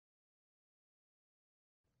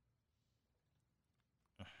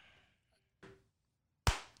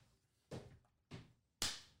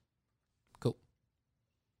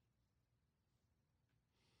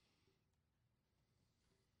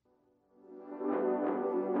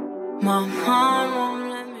My mom won't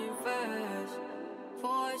let me rest.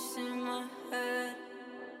 Voice in my head,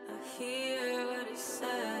 I hear what it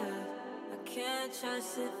says. I can't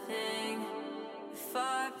trust a thing. If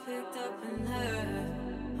I picked up and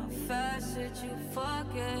left, how fast would you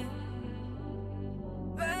forget?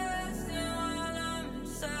 Resting while I'm in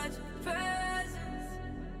such a presence.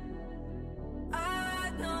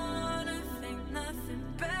 I don't wanna think nothing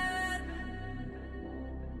bad.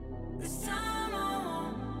 This time I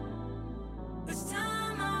won't. This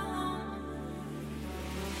time I won't.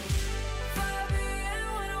 5 a.m.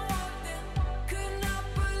 when I walked in, could not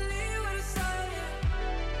believe what I saw.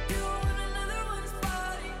 You on another one's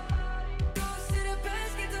body. Ghost in a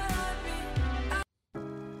basket to haunt me.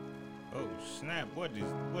 Oh snap!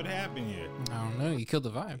 What happened here? I don't know. You killed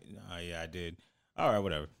the vibe. Oh yeah, I did. All right,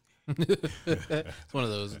 whatever. It's one of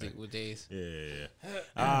those days.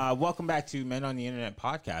 Yeah. Welcome back to Men on the Internet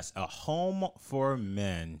podcast, a home for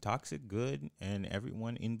men, toxic, good, and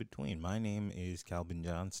everyone in between. My name is Calvin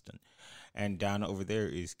Johnston, and down over there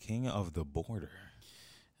is King of the Border.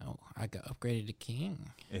 Oh, I got upgraded to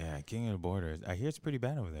king. Yeah, King of the Border. I hear it's pretty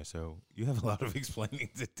bad over there, so you have a lot of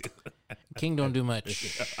explaining to do. King don't do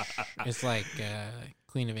much. It's like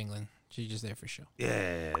Queen of England. She's just there for show.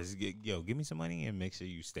 Yes. Yo, give me some money and make sure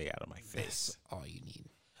you stay out of my face. That's all you need.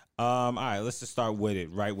 All right, let's just start with it.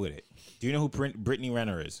 Right with it. Do you know who Brittany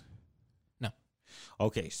Renner is? No.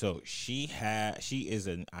 Okay, so she is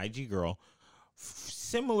an IG girl,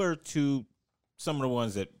 similar to some of the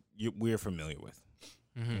ones that we're familiar with.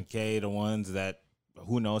 Mm-hmm. Okay, the ones that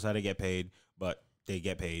who knows how to get paid, but they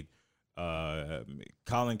get paid.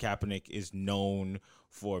 Colin Kaepernick is known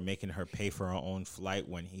for making her pay for her own flight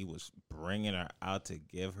when he was bringing her out to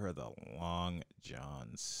give her the Long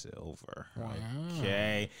John Silver. Wow.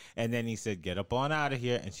 Okay. And then he said, get up on out of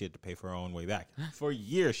here. And she had to pay for her own way back. For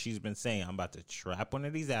years, she's been saying, I'm about to trap one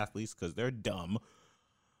of these athletes because they're dumb.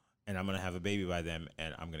 And I'm going to have a baby by them.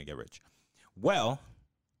 And I'm going to get rich. Well,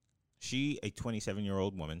 she, a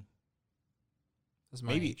 27-year-old woman, That's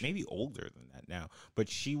my maybe age. older than that now, but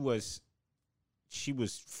she was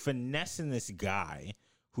finessing this guy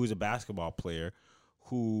who's a basketball player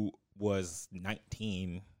who was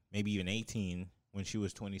 19, maybe even 18 when she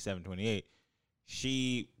was 27, 28.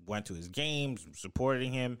 She went to his games,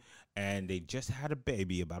 supporting him, and they just had a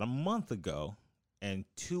baby about a month ago. And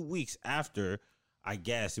 2 weeks after, I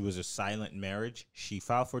guess it was a silent marriage, she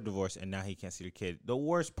filed for divorce, and now he can't see the kid. The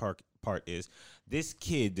worst part is this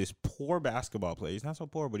kid, this poor basketball player, he's not so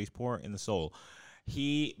poor, but he's poor in the soul.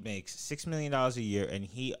 He makes $6 million a year, and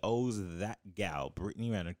he owes that gal,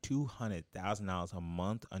 Brittany Renner, $200,000 a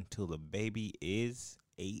month until the baby is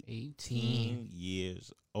 18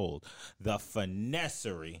 years old. The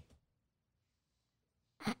finessery.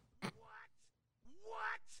 What?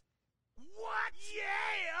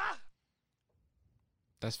 Yeah!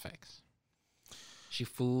 That's facts. She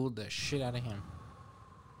fooled the shit out of him.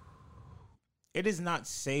 It is not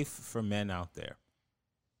safe for men out there.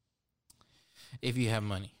 If you have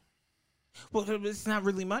money. Well, it's not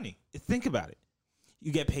really money. Think about it.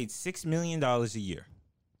 You get paid $6 million a year.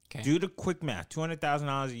 Okay. Do the quick math.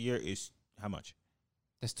 $200,000 a year is how much?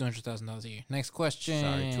 That's $200,000 a year. Next question.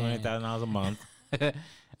 Sorry, $200,000 a month.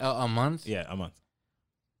 A month? Yeah, a month.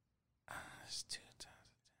 That's 2 million.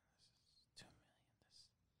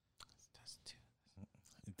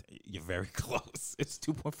 You're very close. It's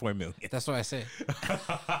 $2.4 million. That's what I said.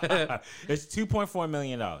 It's $2.4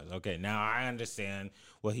 million. Okay, now I understand.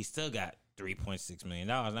 Well, he still got $3.6 million.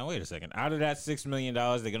 Now, wait a second. Out of that $6 million,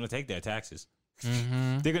 they're going to take their taxes.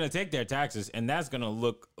 Mm-hmm. They're going to take their taxes, and that's going to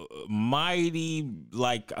look mighty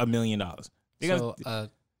like $1 million. So,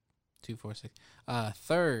 2, 4, 6. A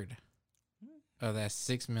third of that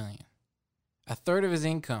 $6 million. A third of his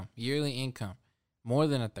income, yearly income, more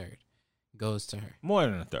than a third, goes to her. More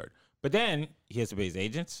than a third. But then he has to pay his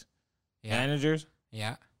agents, managers.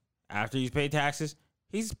 Yeah. After he's paid taxes,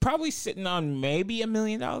 he's probably sitting on maybe $1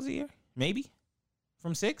 million a year. Maybe.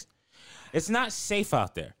 From 6. It's not safe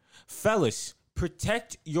out there. Fellas,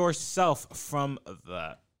 protect yourself from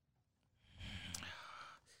the...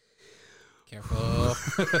 Careful.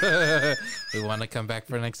 We want to come back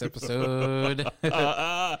for next episode.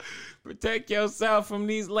 Protect yourself from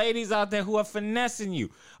these ladies out there who are finessing you.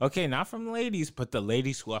 Okay, not from ladies, but the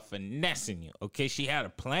ladies who are finessing you. Okay, she had a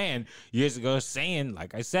plan years ago saying,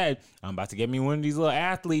 like I said, I'm about to get me one of these little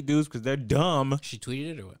athlete dudes because they're dumb. She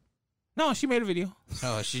tweeted it or what? No, she made a video.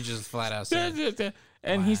 Oh, she just flat out said.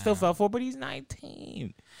 And he still fell for it, but he's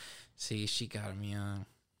 19. See, she got him young.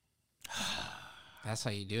 That's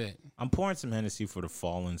how you do it. I'm pouring some Hennessy for the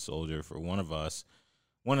fallen soldier, for one of us,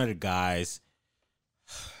 one of the guys.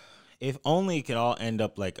 If only it could all end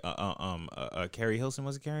up like Carrie Hilson.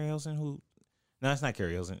 Was it Carrie Hilson who? No, it's not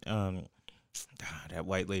Carrie Hilson. That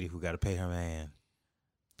white lady who got to pay her man.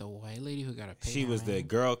 The white lady who got to pay. She her was man? the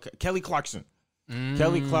girl, Kelly Clarkson.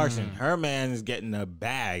 Kelly Clarkson. Her man is getting a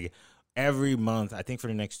bag every month. I think for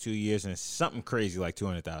the next 2 years, and it's something crazy like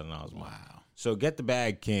 $200,000 a month. Wow. So get the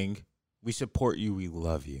bag, King. We support you. We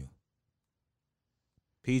love you.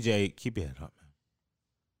 PJ, keep your head up, man.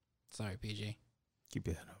 Sorry, PJ. Keep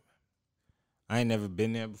your head up, man. I ain't never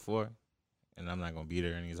been there before, and I'm not going to be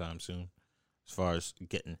there anytime soon as far as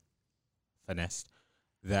getting finessed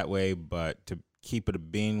that way. But to keep it a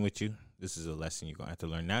bean with you, this is a lesson you're going to have to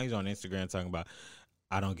learn. Now he's on Instagram talking about,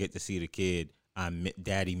 I don't get to see the kid.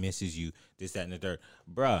 Daddy misses you. This, that, and the third.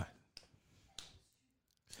 Bruh.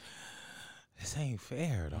 This ain't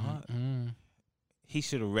fair, dog. He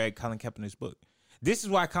should have read Colin Kaepernick's book. This is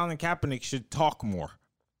why Colin Kaepernick should talk more.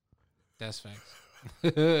 That's facts.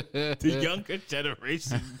 The younger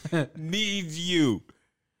generation needs you.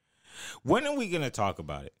 When are we going to talk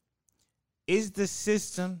about it? Is the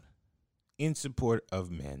system in support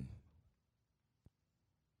of men?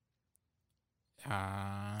 Look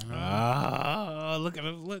at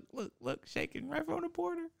him. Look, shaking right from the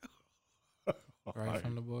border. Right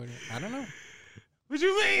from the border. I don't know. What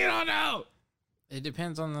you mean you don't know? It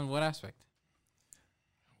depends on what aspect.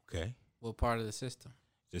 Okay. What part of the system?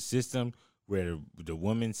 The system where the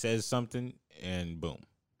woman says something and boom.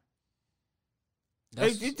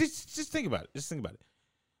 Hey, just think about it. Just think about it.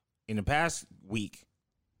 In the past week,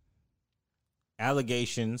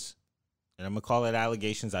 allegations, and I'm going to call it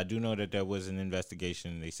allegations. I do know that there was an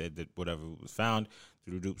investigation. They said that whatever was found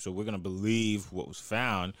through the dupe. So we're going to believe what was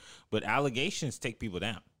found. But allegations take people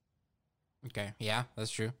down. Okay. Yeah,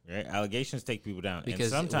 that's true. Right? Allegations take people down.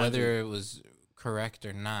 Because and sometimes whether it was correct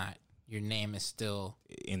or not, your name is still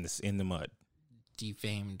in the mud.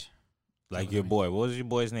 Defamed. Like your boy. What was your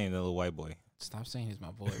boy's name, the little white boy? Stop saying he's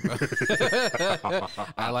my boy, bro.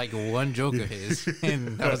 I like one joke of his,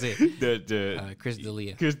 and that was it. Chris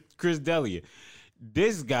D'Elia. Chris D'Elia.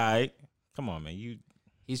 This guy, come on, man.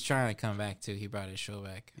 He's trying to come back too. He brought his show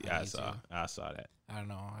back. Yeah, I saw that. I don't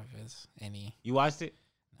know if it's any. You watched it?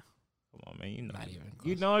 No. Come on, man. You know, not even close.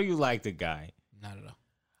 You know you like the guy. Not at all.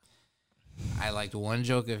 I liked one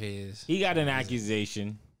joke of his. He got an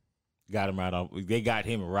accusation. Got him right up. They got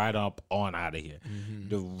him right up on out of here. Mm-hmm.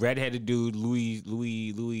 The redheaded dude, Louis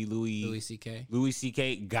C.K. Louis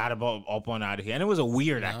C.K. got him up on out of here, and it was a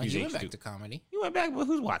weird accusation. He went back to comedy. He went back, but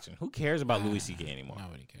who's watching? Who cares about Louis C.K. anymore?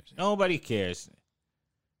 Nobody cares. Nobody cares.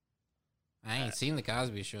 I ain't seen the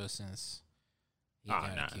Cosby Show since he got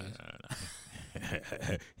accused. No.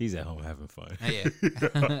 He's at home having fun.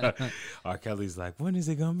 Yeah. R. Kelly's like, when is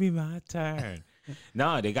it gonna be my turn?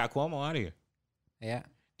 No, they got Cuomo out of here. Yeah.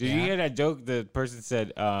 Did you hear that joke? The person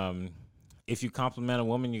said, if you compliment a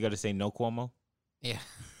woman, you got to say no Cuomo. Yeah.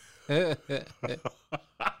 What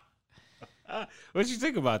you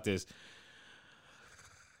think about this?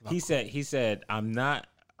 He said, I'm not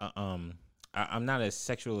a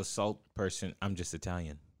sexual assault person. I'm just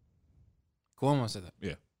Italian. Cuomo said that.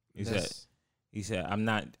 Yeah. He said,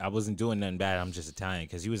 I wasn't doing nothing bad. I'm just Italian,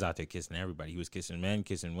 because he was out there kissing everybody. He was kissing men,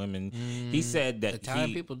 kissing women. He said that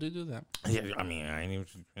Italian people do that. Yeah, I mean, I ain't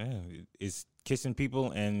even. It's kissing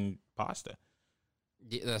people and pasta.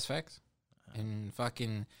 Yeah, that's facts. And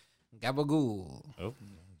fucking gabagool. Oh,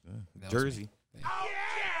 Jersey. Yeah.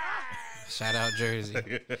 Shout out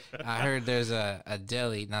Jersey. I heard there's a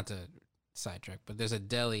deli, not to sidetrack, but there's a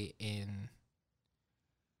deli in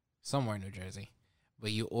somewhere in New Jersey.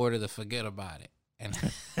 But you order the forget about it. And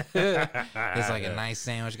it's like a nice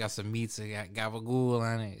sandwich, got some meats, it got gabagool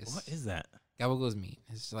on it. What is that? Gabagool is meat.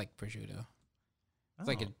 It's like prosciutto. It's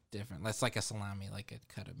like a different, it's like a salami, like a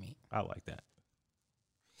cut of meat. I like that.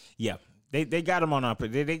 Yeah. They got them on up.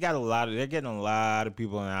 They got they're getting a lot of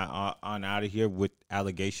people on out of here with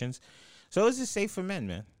allegations. So is it safe for men,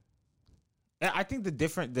 man? I think the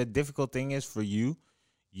difficult thing is for you,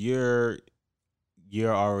 you're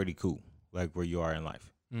already cool. Like where you are in life.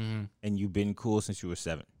 Mm-hmm. And you've been cool since you were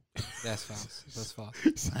 7. That's false. That's false.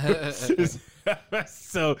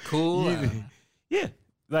 So cool. Yeah.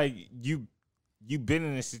 Like you've been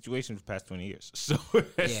in this situation for the past 20 years. So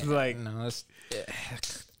it's like. No, it's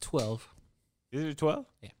 12. Is it 12?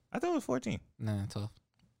 Yeah. I thought it was 14. No, 12.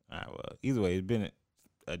 All right, well, either way, it's been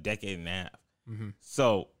a decade and a half. Mm-hmm.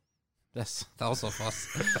 So. That's also false.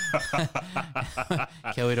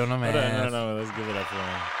 Kelly don't know, man. No. Let's give it up for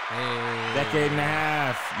him. Hey. Decade and a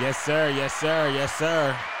half. Yes, sir.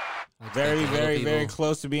 Very, very, very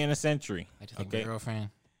close to being a century. I just think my girlfriend.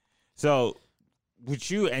 So,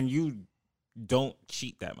 with you, and you don't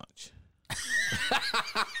cheat that much.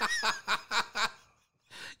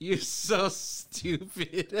 You're so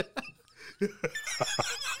stupid.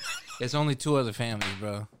 It's only 2 other families,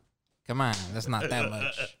 bro. Come on, that's not that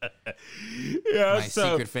much. Yeah, My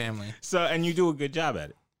secret family. So, and you do a good job at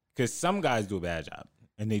it. Because some guys do a bad job.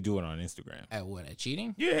 And they do it on Instagram. At what? At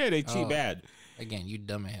cheating? Yeah, they cheat bad. Again, you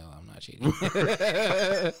dumb as hell. I'm not cheating.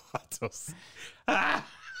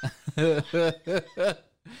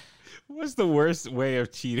 What's the worst way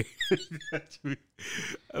of cheating?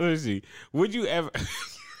 Let me see. Would you ever...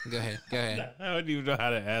 Go ahead. I don't even know how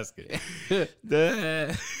to ask it.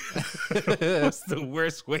 What's the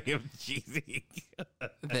worst way of cheating?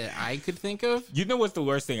 That I could think of? You know what's the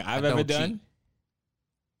worst thing I've ever done?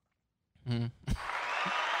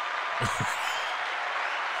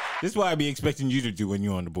 This is what I be expecting you to do when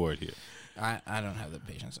you're on the board here. I don't have the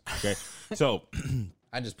patience. Okay, so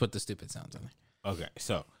I just put the stupid sounds on there. okay,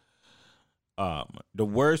 so the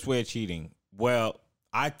worst way of cheating. Well,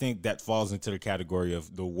 I think that falls into the category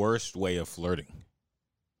of the worst way of flirting.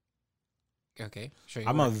 Okay, sure.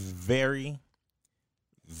 I'm a very,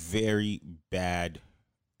 very bad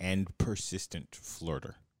and persistent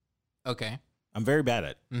flirter. Okay. I'm very bad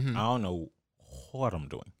at it. Mm-hmm. I don't know what I'm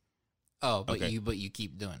doing. Oh, but Okay. you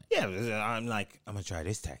keep doing it. Yeah, I'm like, I'm gonna try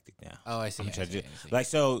this tactic now. Oh, I see. I'm I gonna try see, to I see. like,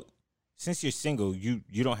 so since you're single, you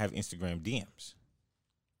don't have Instagram DMs.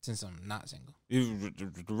 Since I'm not single.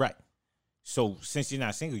 Right. So since you're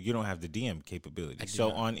not single, you don't have the DM capability. I do So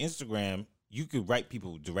not. on Instagram, you could write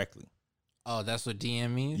people directly. Oh, that's what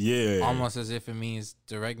DM means? Yeah. Almost as if it means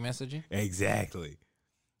direct messaging? Exactly.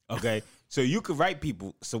 Okay. So you could write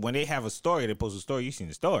people. So when they have a story, they post a story, you seen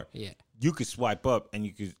the story. Yeah. You could swipe up and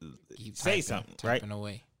you could Keep say typing, something, right? typing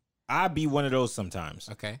away. I be one of those sometimes.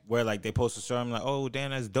 Okay. Where like they post a story, I'm like, oh damn,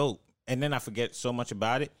 that's dope. And then I forget so much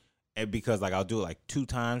about it. And because like I'll do it like 2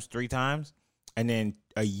 times, 3 times. And then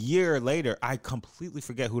a year later, I completely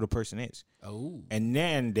forget who the person is. Oh. And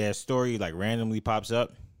then their story like randomly pops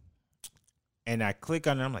up. And I click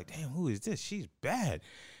on it. I'm like, damn, who is this? She's bad.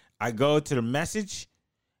 I go to the message.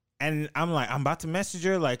 And I'm like, I'm about to message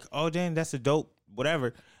her. Like, oh, damn, that's a dope,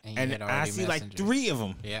 whatever. And you And had I already see like messaged her. 3 of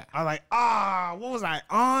them. Yeah. I'm like, what was I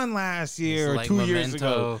on last year It's or like 2 years ago?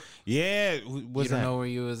 Memento. Yeah. You Was don't that? know where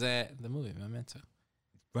you was at. The movie, Memento.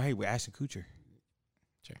 Right, with Ashton Kutcher.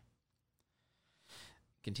 Sure.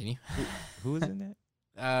 Continue. Who was in that?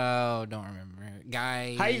 Oh, don't remember.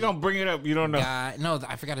 Guy. How you going to bring it up? You don't know. Guy. No,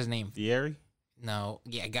 I forgot his name. Fieri? No.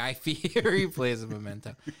 Yeah, Guy Fieri plays a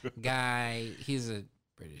Memento. Guy. He's a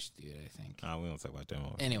British dude, I think. We don't talk about that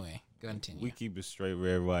one. Anyway, continue. We keep it straight,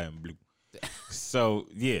 red, white, and blue. So,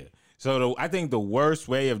 yeah. So, I think the worst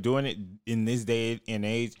way of doing it in this day and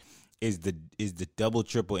age is the double,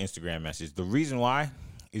 triple Instagram message. The reason why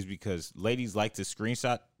is because ladies like to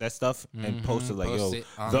screenshot that stuff and post it like, Post yo, it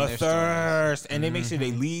on the their thirst. And they make sure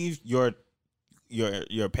they leave your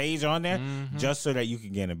page on there just so that you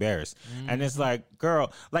can get embarrassed. And it's like,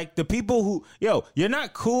 girl, like the people who, you're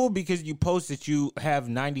not cool because you post that you have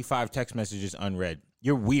 95 text messages unread.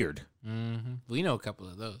 You're weird. We know a couple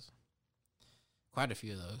of those. Quite a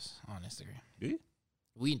few of those on Instagram. Do you?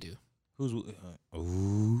 We do. Who's,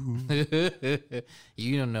 ooh.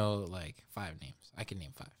 You don't know like 5 names. I can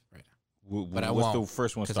name 5 right now. But I What's won't, the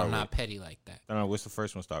first one because start I'm with? not petty like that. I don't know. What's the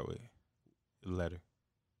first one start with? The letter.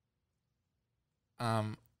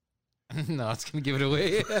 No, it's gonna give it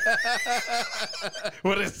away.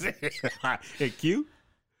 What is it? A Q?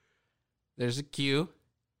 There's a Q.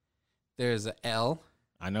 There's a L.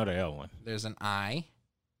 I know the L one. There's an I.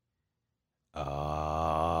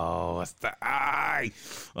 Oh, what's the I?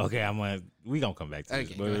 Okay, we gonna come back to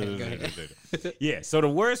Okay, this. go ahead. Yeah, so the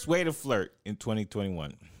worst way to flirt in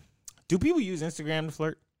 2021. Do people use Instagram to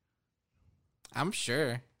flirt? I'm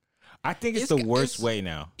sure I think it's the worst it's- way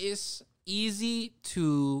now. it's easy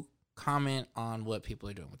to comment on what people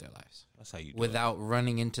are doing with their lives That's how you do it. without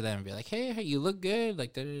running into them and be like, hey, you look good.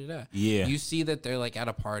 Like, da da da. Yeah. You see that they're like at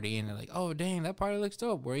a party and they're like, oh, dang, that party looks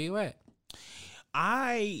dope. Where are you at?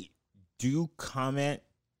 I do comment,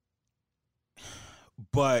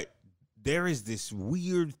 but there is this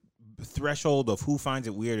weird threshold of who finds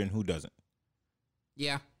it weird and who doesn't.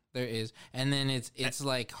 Yeah, there is. And then it's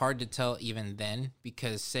like hard to tell even then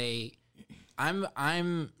because say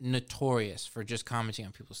I'm notorious for just commenting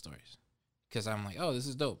on people's stories because I'm like, oh, this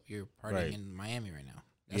is dope. You're partying Right. in Miami right now.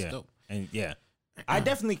 That's dope. And I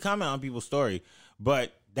definitely comment on people's story,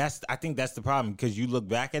 but I think that's the problem because you look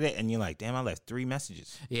back at it and you're like, damn, I left 3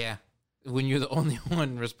 messages. Yeah. When you're the only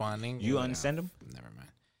one responding. You you're like, unsend them? Never mind.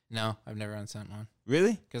 No, I've never unsent one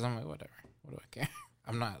Really? because I'm like, whatever. What do I care?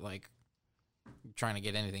 I'm not like trying to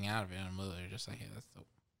get anything out of it. I'm literally just like, hey, that's dope.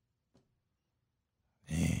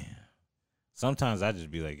 Man. Sometimes I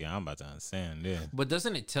just be like, yeah, I'm about to unsend this. But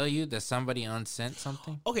doesn't it tell you that somebody unsent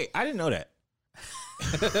something? Okay, I didn't know that.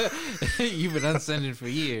 You've been unsending for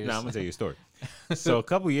years. No, I'm gonna tell you a story. So a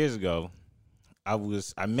couple years ago, I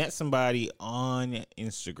met somebody on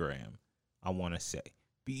Instagram. I want to say,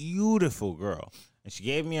 beautiful girl, and she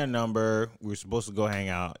gave me a number. We were supposed to go hang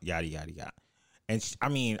out, yada yada yada. And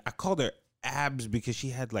I called her abs because she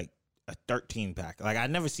had like a 13 pack. Like I'd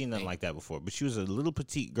never seen nothing like that before. But she was a little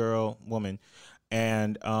petite woman,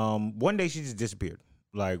 and one day she just disappeared.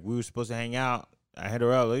 Like we were supposed to hang out. I hit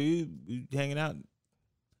her up. Like, you hanging out?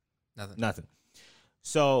 Nothing.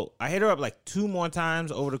 So I hit her up like 2 more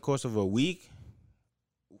times over the course of a week,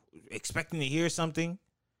 expecting to hear something,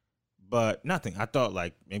 but nothing. I thought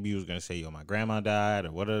like maybe he was gonna say, "Yo, my grandma died,"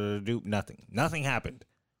 or what did I do? Nothing happened.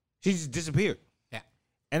 She just disappeared. Yeah.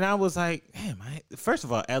 And I was like, damn. First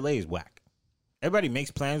of all, LA is whack. Everybody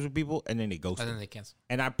makes plans with people and then they ghost. And them. then they cancel.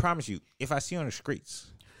 And I promise you, if I see you on the streets,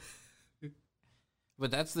 But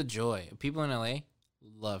that's the joy. People in LA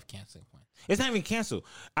love canceling plans. it's not even canceled.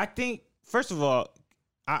 I think first of all,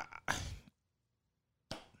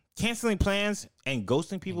 canceling plans and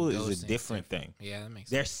ghosting people is a different thing. Yeah, that makes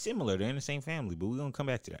sense. They're similar. They're in the same family, but we're going to come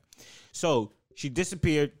back to that. So she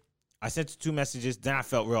disappeared. I sent her 2 messages. Then I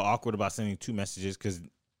felt real awkward about sending 2 messages because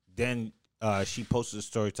then she posted a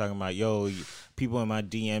story talking about, yo, people in my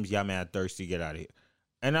DMs, y'all mad thirsty, get out of here.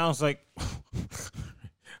 And I was like,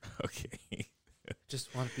 okay.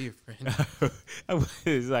 Just want to be your friend.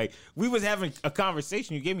 It's like, we was having a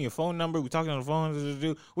conversation. You gave me a phone number. We're talking on the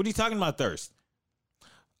phone. What are you talking about, thirst?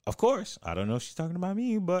 Of course, I don't know if she's talking about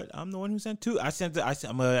me, but I'm the one who sent 2.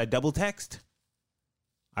 I'm a double text.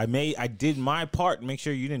 I did my part to make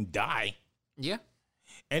sure you didn't die. Yeah.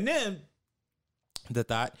 And then the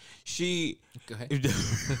thought, Go ahead.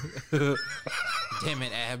 Damn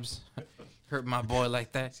it, abs. Hurt my boy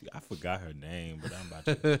like that. I forgot her name, but I'm about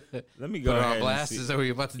to. Let me go Put her ahead on blast. and see. Is that what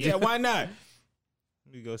you're about to do? Yeah, why not?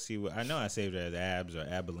 Let me go see what I know. I saved her as Abs or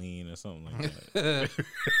Abilene or something like that.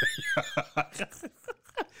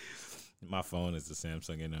 My phone is the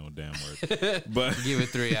Samsung, and it don't damn work. But give it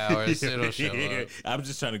 3 hours, it'll show up. I'm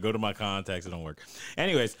just trying to go to my contacts. It don't work.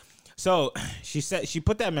 Anyways, so she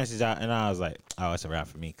put that message out, and I was like, oh, it's a wrap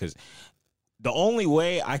for me because the only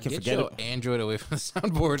way I can Get forget your it. Android away from the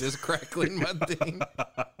soundboard is crackling my thing.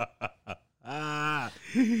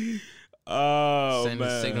 Oh, Send man.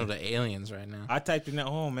 a signal to aliens right now. I typed in that.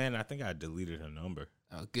 Oh man, I think I deleted her number.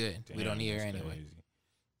 Oh, good. We Damn, don't need her that's anyway. crazy.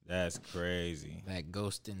 That's crazy. That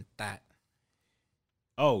ghost that.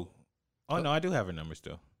 Oh, no, I do have her number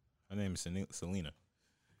still. Her name is Selena.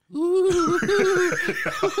 You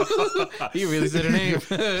really said her name.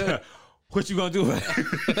 What you gonna do?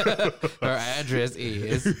 Her address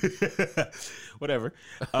is Whatever.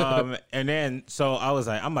 And then so I was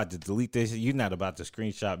like, I'm about to delete this. You're not about to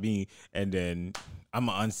screenshot me, and then I'm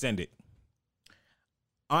gonna unsend it.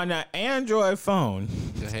 On an Android phone,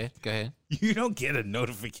 Go ahead. you don't get a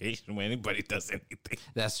notification when anybody does anything.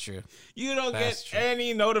 That's true. You don't That's get true.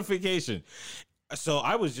 any notification. So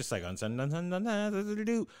I was just like,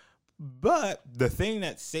 unsend. But the thing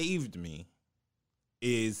that saved me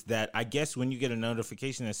is that I guess when you get a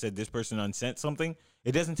notification that said this person unsent something,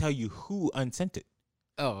 it doesn't tell you who unsent it.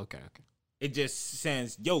 Oh, okay. It just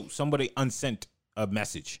says, yo, somebody unsent a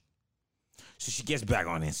message. So she gets back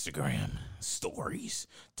on Instagram stories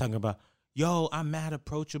talking about, yo, I'm mad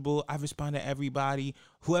approachable. I respond to everybody.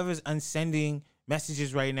 Whoever's unsending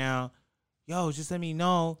messages right now, yo, just let me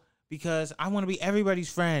know because I want to be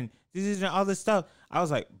everybody's friend. This is all this stuff. I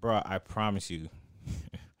was like, bro, I promise you,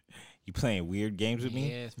 you playing weird games with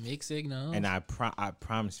me. Yes, mixed signals. And I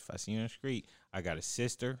promise if I see you on the street, I got a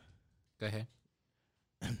sister. Go ahead.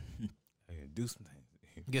 I gotta do some things.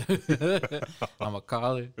 I'm a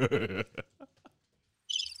caller.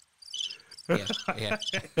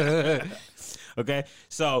 Yeah. Okay,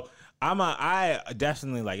 so I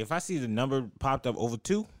definitely like if I see the number popped up over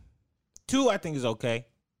 2 I think is okay,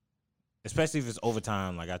 especially if it's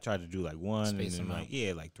overtime. Like I try to do like 1, Space and then them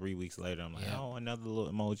out. like 3 weeks later, I'm like, Yeah. oh, another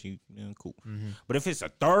little emoji, cool. Mhm. But if it's a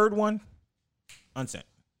third one, unsent.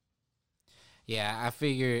 Yeah, I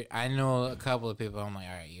figured. I know a couple of people. I'm like,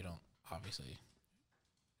 all right, you don't obviously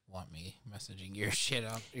want me messaging your shit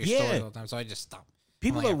up your Yeah. stories all the time, so I just stop.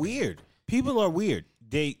 People like, are weird. People are weird.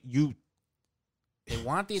 They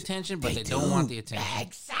want the attention, but they don't want the attention.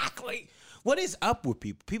 Exactly. What is up with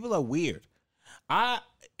people? People are weird. I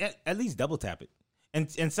at least double tap it,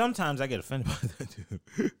 and sometimes I get offended by that too.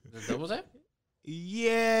 The double tap?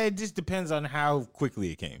 Yeah, it just depends on how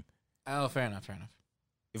quickly it came. Oh, fair enough.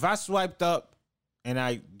 If I swiped up and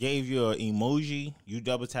I gave you an emoji, you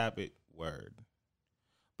double tap it, word.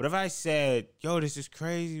 But if I said, yo, this is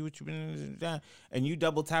crazy, what you been doing, and you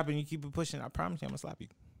double tap and you keep it pushing, I promise you I'm gonna slap you.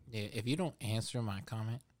 Yeah, if you don't answer my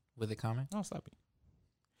comment with a comment, I'll slap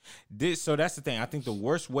you. So that's the thing. I think the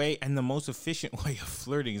worst way and the most efficient way of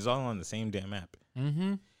flirting is all on the same damn app.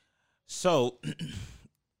 mm-hmm. So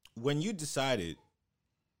when you decided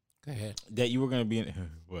Go ahead. that you were gonna be in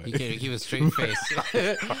what? You can't keep a straight face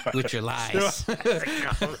with your lies.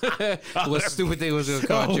 What stupid thing was going to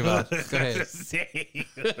call you about? Go ahead.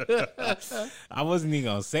 I wasn't even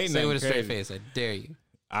gonna say Say nothing it with a straight crazy. face. I dare you.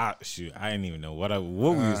 Shoot, I didn't even know what we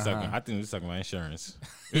was talking about. I think we was talking about insurance.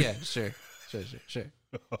 Yeah, sure.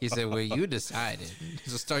 He said, well, you decided to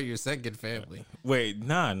start your second family. Wait,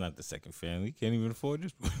 nah, not the second family. Can't even afford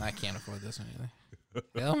this. I can't afford this one either.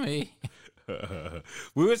 Tell me.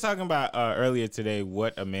 We were talking about earlier today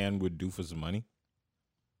what a man would do for some money.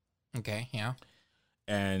 Okay, yeah.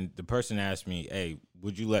 And the person asked me, hey,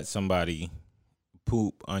 would you let somebody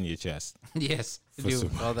poop on your chest? Yes, For do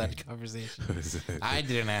some- all that conversation. I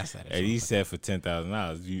didn't ask that. And he said for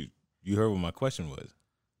 $10,000. You heard what my question was.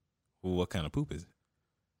 Well, what kind of poop is it?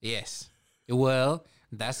 Yes. Well,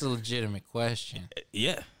 that's a legitimate question.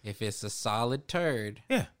 Yeah. If it's a solid turd,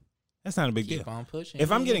 Yeah. That's not a big keep deal. on pushing.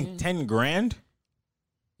 If I'm getting 10 grand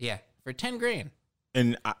yeah, for 10 grand.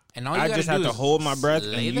 and And all you I gotta just have do to is hold my breath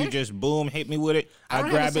lay and there? you just boom, hit me with it, I I don't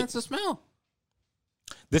grab have a it. sense of smell.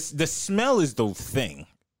 The smell is the thing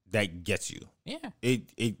that gets you. Yeah. It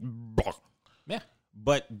Yeah.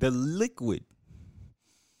 but the liquid,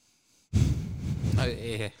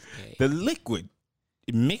 Yeah. the liquid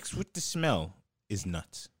mixed with the smell is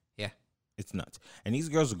nuts. Yeah. It's nuts. And these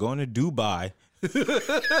girls are going to Dubai.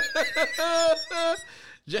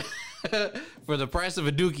 For the price of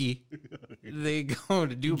a dookie, they go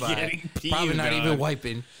to Dubai. Getting peed Probably not on. even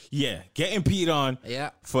wiping. Yeah, getting peed on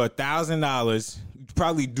Yeah. for $1,000,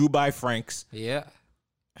 probably Dubai francs. Yeah.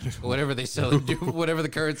 Whatever they sell in Dubai, whatever the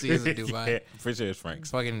currency is in Dubai. Yeah, for sure it's francs.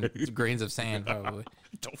 Fucking grains of sand, probably.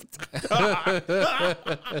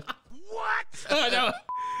 What? Oh, no.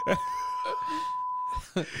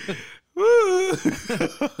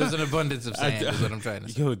 There's an abundance of sand, is what I'm trying to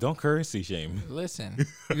say. Yo, don't currency shame. Listen,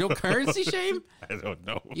 you know currency shame? I don't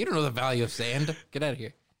know. You don't know the value of sand. Get out of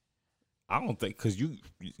here. I don't think because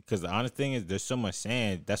the honest thing is there's so much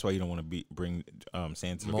sand. That's why you don't want to bring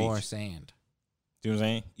sand to the More beach. sand, Do you know what I'm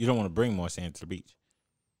saying? You don't want to bring more sand to the beach.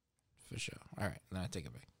 for sure. All right, then I take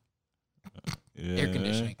it back. Yeah. Air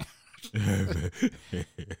conditioning.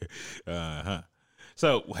 Uh-huh.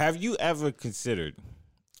 So, have you ever considered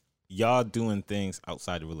y'all doing things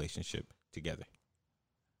outside the relationship together?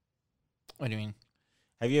 What do you mean?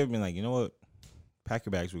 Have you ever been like, you know what? Pack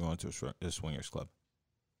your bags. We're going to a swingers club.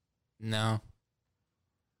 No,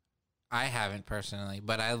 I haven't personally,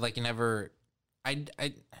 but I like never. I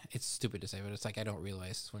it's stupid to say, but it's like I don't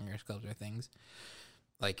realize swingers clubs are things.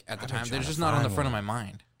 Like at the I've been time, they're trying to just not on the find front of one. my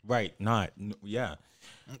mind. Right. Yeah.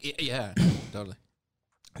 Yeah, totally.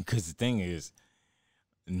 Because the thing is,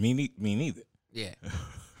 me neither. Yeah,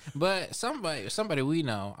 but somebody we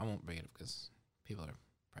know, I won't bring it up because people are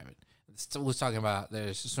private. Was talking about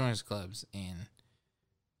there's swingers clubs in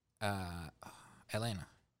Atlanta.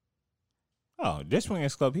 Oh, this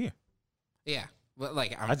swingers club here. Yeah, but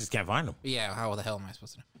like I just can't find them. yeah, how the hell am I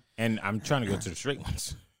supposed to know? And I'm trying to go to the straight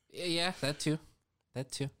ones. Yeah, that too.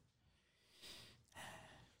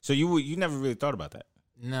 So you never really thought about that.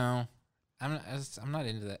 No, I'm not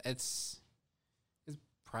into that. It's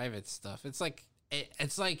private stuff. It's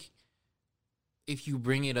like if you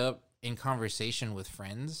bring it up in conversation with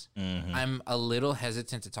friends, Mm-hmm. I'm a little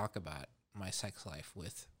hesitant to talk about my sex life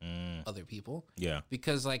with other people Yeah.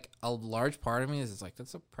 because like a large part of me is it's like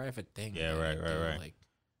that's a private thing. Yeah, that I right. do, Like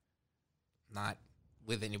not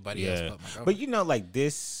with anybody else Yeah. but my girlfriend. But you know, like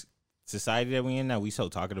this society that we in now, we so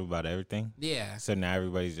talkative about everything. yeah, So now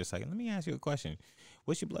everybody's just like, let me ask you a question.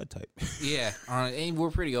 What's your blood type? yeah, and we're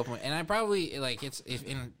pretty open. And I probably like if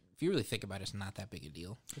you really think about it, it's not that big a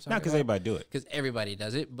deal. Not because everybody do it. Because everybody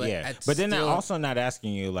does it, but Yeah. it's But then they're still- also not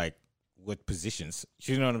asking you like what positions.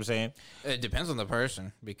 You know what I'm saying? it depends on the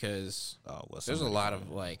person because Oh well, there's a lot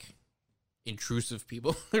of like intrusive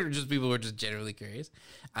people or just people who are just generally curious.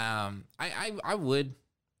 I would,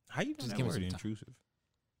 How you just just give me word some time. intrusive?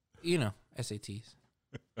 you know, SATs.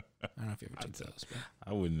 I don't know if you ever took those, but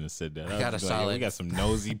I wouldn't have said that. I I got was a like, yo, we solid- got some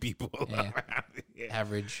nosy people. Yeah. around here.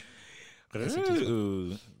 average.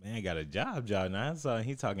 Ooh, man, got a job now. So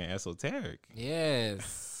he talking esoteric.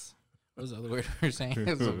 Yes. What was the other word we were saying?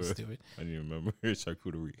 It's so stupid. I didn't remember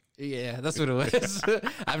charcuterie. Yeah, that's what it was.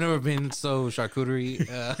 I've never been so charcuterie.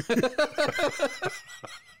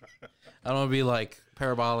 I don't want to be like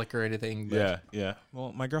parabolic or anything. But Yeah.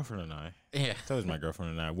 Well, my girlfriend and I, Yeah. So is my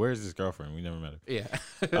girlfriend and I. Where's this girlfriend? We never met her.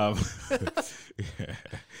 Yeah.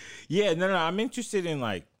 Yeah, no. I'm interested in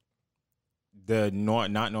like the not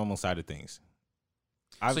normal side of things.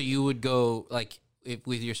 So you would go like if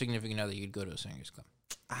with your significant other, you'd go to a swingers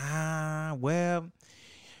club. Well,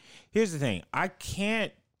 here's the thing. I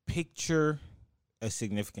can't picture a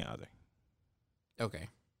significant other Okay.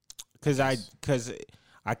 because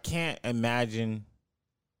I can't imagine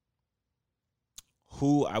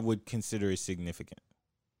who I would consider as significant.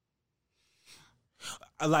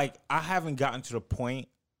 Like, I haven't gotten to the point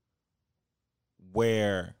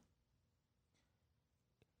where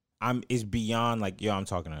it's beyond like, yo, I'm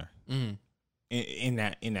talking to her. Mm. In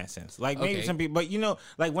that sense. Like, maybe Okay. some people, but you know,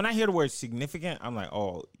 like when I hear the word significant, I'm like,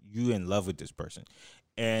 oh, you in love with this person.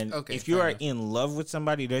 And Okay, if you fair are enough. in love with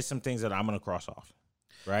somebody, there's some things that I'm gonna cross off.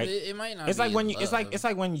 Right? It might not. It's be like when you love. it's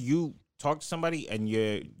like when you talk to somebody and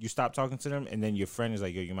you stop talking to them, and then your friend is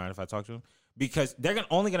like, yo, you mind if I talk to him? Because they're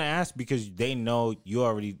only gonna ask because they know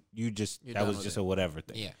You're that done was with just it. a whatever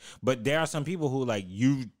thing. Yeah. But there are some people who like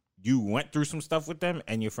you went through some stuff with them,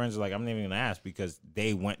 and your friends are like, I'm not even gonna ask because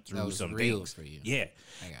they went That through was some real things for you. Yeah,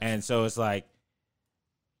 I got and so it's like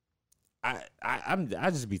I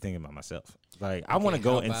just be thinking about myself. Like, I want to Okay,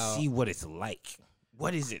 go how and about- see what it's like.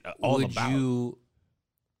 What is it all Would about? you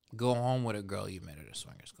go home with a girl you met at a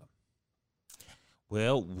swingers club?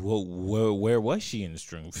 Well, where was she in the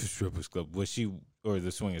strippers club? Was she, or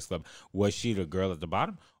the swingers club? Was she the girl at the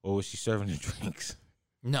bottom, or was she serving the drinks?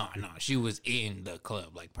 No, she was in the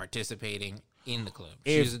club, like participating in the club.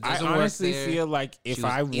 If I honestly feel like if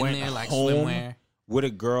I went home swimwear. with a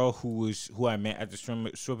girl who I met at the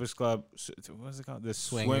strippers club, what's it called? The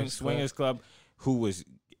swingers club, who was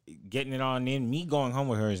getting it on in, me going home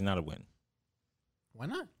with her is not a win. Why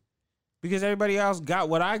not? Because everybody else got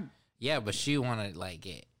what I. Yeah, but she wanted like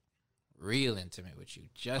get real intimate with you,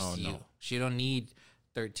 just you. No. She don't need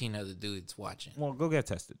 13 other dudes watching. Well, go get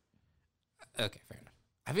tested. Okay, fair enough.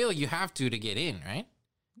 I feel like you have to get in, right?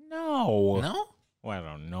 No. No, Well, I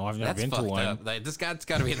don't know. I've never that's been to fucked one. up. Like this guy's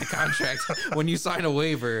got to be in the contract when you sign a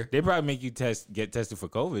waiver. They probably make you get tested for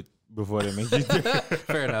COVID before they make you.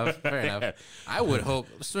 Fair enough. Fair enough. I would hope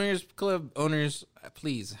swingers club owners,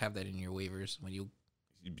 please have that in your waivers when you.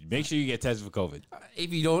 Make sure you get tested for COVID.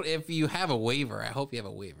 If you have a waiver, I hope you have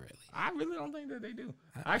a waiver at least. I really don't think that they do.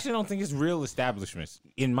 I actually don't think it's real establishments.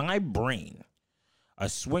 In my brain, a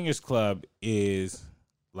swingers club is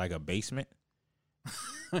like a basement,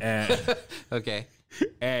 and Okay.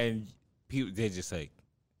 and people they're just like,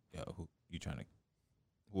 yo, who are you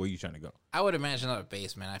trying to go? I would imagine not a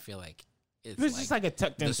basement. I feel like it's It's just like a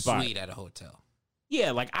tucked in the spot. suite at a hotel.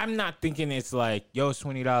 Yeah, like I'm not thinking it's like, yo, it's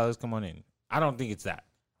 $20, come on in. I don't think it's that.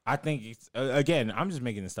 I think it's again, I'm just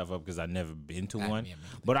making this stuff up because I've never been to one. Yeah, me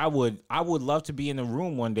neither. But I would love to be in the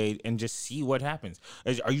room one day and just see what happens.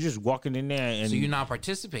 Are you just walking in there and So you're not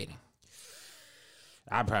participating.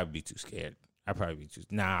 I'd probably be too scared. I'd probably be too.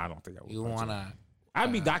 Nah, I don't think I would. You wanna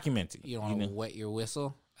I'd be documenting. you wanna wet your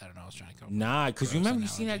whistle? I don't know. I was trying to come. Nah, because you Gross remember you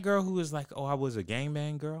seen that analogy. girl who was like, "Oh, I was a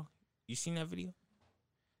gangbang girl." You seen that video?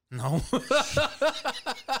 No.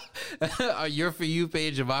 Your For You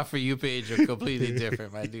page and my For You page are completely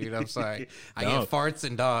different, my dude. I'm sorry. I No. get farts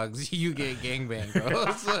and dogs. You get gangbang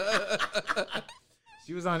girls.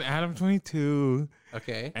 She was on Adam 22,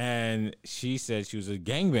 Okay. and she said she was a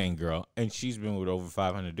gangbang girl, and she's been with over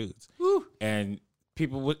 500 dudes. Woo. And it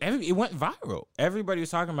went viral. Everybody was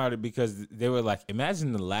talking about it because they were like,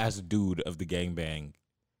 imagine the last dude of the gangbang.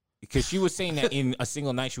 Because she was saying that in a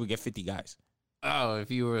single night she would get 50 guys. Oh, if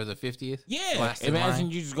you were the 50th? Yeah, Last in imagine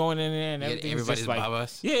line? you just going in there and You get everything's everybody's just like,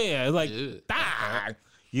 babas? yeah, like, Ew.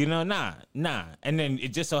 you know, nah. And then it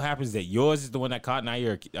just so happens that yours is the one that caught. Now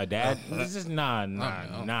you're a dad. It's just nah.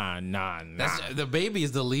 That's the baby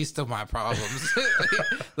is the least of my problems.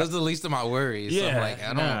 That's the least of my worries. So I'm Yeah, like,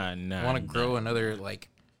 I don't nah, want to grow another like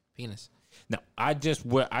penis. No, I just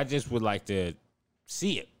would like to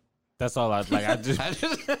see it. That's all I like. I just I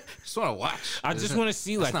just want to watch. I just want to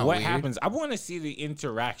see That's like not what weird. happens. I want to see the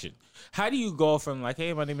interaction. How do you go from like,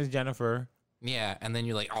 hey, my name is Jennifer. Yeah, and then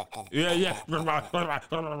you're like, oh, Yeah,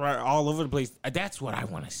 all over the place. That's what I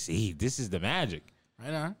want to see. This is the magic.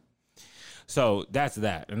 right on. So that's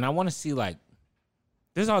that, and I want to see like,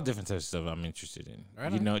 there's all different types of stuff I'm interested in.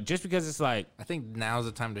 Right you on. know, just because it's like, I think now's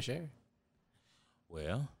the time to share.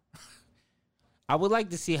 well, I would like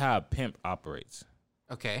to see how a pimp operates.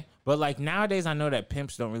 Okay. But like nowadays, I know that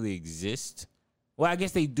pimps don't really exist. Well, I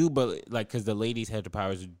guess they do, but like because the ladies have the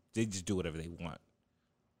powers, they just do whatever they want.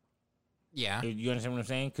 Yeah. You understand what I'm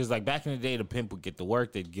saying? Because like back in the day, the pimp would get the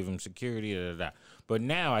work, they'd give him security, da, da, da. But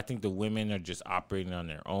now I think the women are just operating on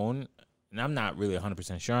their own, and I'm not really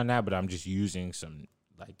 100% sure on that, but I'm just using some,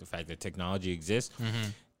 like, the fact that technology exists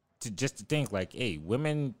to think, like, hey,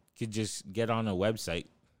 women could just get on a website.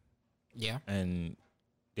 Yeah. And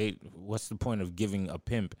what's the point of giving a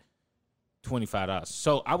pimp $25?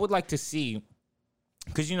 So I would like to see,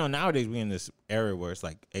 because, nowadays we're in this area where it's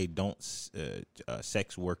like, hey, don't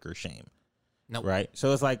sex worker shame. Nope. Right?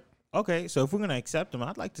 So it's like, okay, so if we're going to accept them,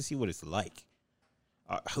 I'd like to see what it's like.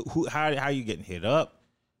 How are you getting hit up?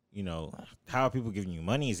 How are people giving you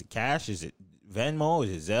money? Is it cash? Is it Venmo?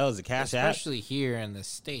 Is it Zelle? Is it Cash App? Especially here in the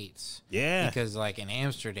States. Yeah. Because, like, in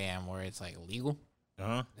Amsterdam, where it's, like, legal,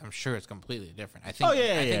 I'm sure it's completely different. I think, I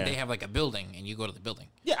think they have, like, a building, and you go to the building.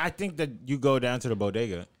 Yeah, I think that you go down to the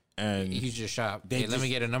bodega, and You just shop. They Let me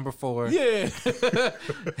get a number 4. Yeah. You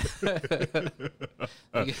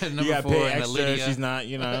get a You number got to 4 pay and a extra. Lydia. She's not,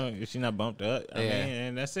 she's not bumped up. I mean,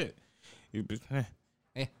 and that's it. You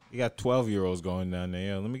got 12-year-olds going down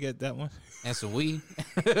there. Let me get that one. And some weed.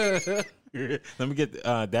 Let me get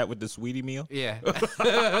that with the sweetie meal. Yeah.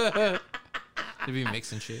 They be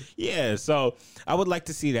mixing shit. Yeah, so I would like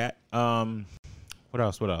to see that. What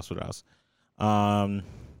else?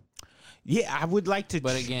 Yeah, I would like to.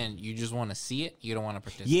 But again, you just want to see it. You don't want to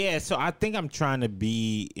participate. Yeah, so I think I'm trying to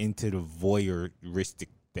be into the voyeuristic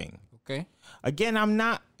thing. Okay. Again, I'm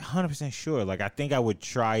not 100% sure. Like, I think I would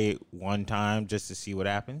try it one time just to see what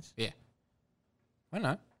happens. Yeah. Why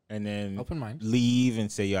not? And then Open mind. leave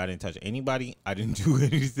and say, yo, I didn't touch anybody. I didn't do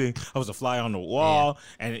anything. I was a fly on the wall.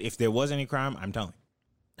 Yeah. And if there was any crime, I'm telling.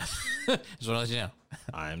 Just want to let you know.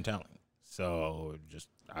 I am telling. So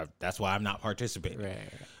that's why I'm not participating. Right.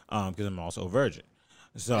 Because I'm also a virgin.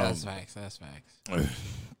 So yeah, that's facts. That's facts.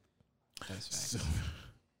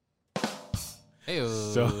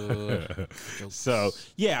 So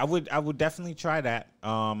yeah, I would definitely try that.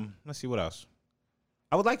 Let's see what else.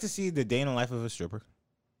 I would like to see the day in the life of a stripper.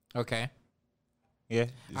 Okay. Yeah.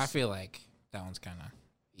 I feel like that one's kind of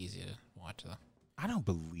easy to watch, though. I don't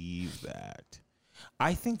believe that.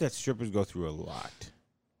 I think that strippers go through a lot.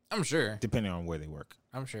 I'm sure. Depending on where they work.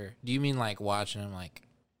 I'm sure. Do you mean like watching them like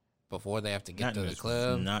before they have to get to the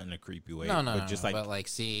club? Not in a creepy way. No, but just like, but like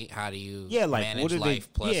see how do you like manage what are life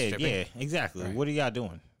they, plus stripping? Yeah, exactly. Right. What are y'all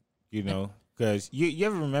doing? Because you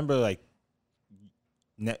ever remember like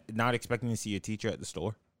not expecting to see your teacher at the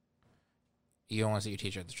store? You don't want to see your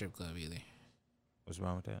teacher at the strip club either. What's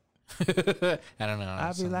wrong with that? I don't know.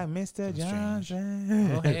 I'll be like, Mr. Johnson.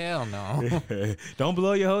 Oh, hell no. Don't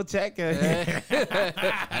blow your whole check.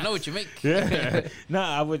 I know what you make. No,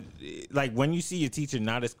 I would, like, when you see your teacher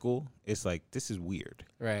not at school, it's like, this is weird.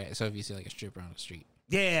 Right. So if you see like a stripper on the street.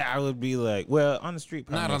 Yeah, I would be like, well, on the street.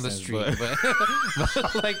 Not on the street,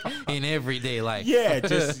 but like in everyday life. Yeah,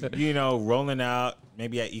 just, rolling out,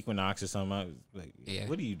 maybe at Equinox or something. I was like, yeah.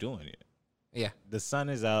 What are you doing here? Yeah. The sun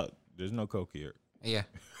is out. There's no coke here. Yeah.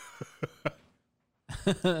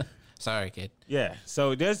 Sorry, kid. Yeah.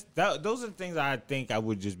 So those are the things I think I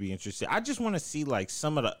would just be interested. I just want to see like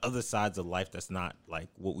some of the other sides of life that's not like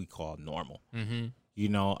what we call normal. Mm-hmm.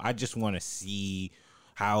 I just want to see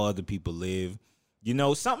how other people live.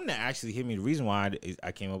 Something that actually hit me. The reason why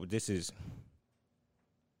I came up with this is,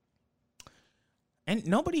 and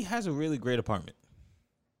nobody has a really great apartment.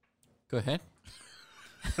 Go ahead.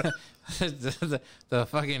 the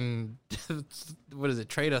fucking what is it?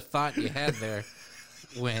 Trade of thought you had there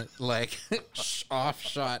went like off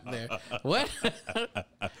shot there. What?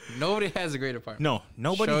 Nobody has a great apartment. No,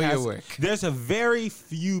 nobody Show has. your work. There's a very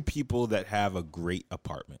few people that have a great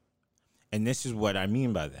apartment, and this is what I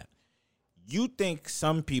mean by that. You think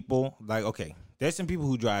some people like okay, there's some people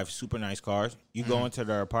who drive super nice cars. You go into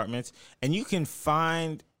their apartments, and you can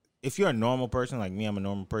find if you're a normal person like me. I'm a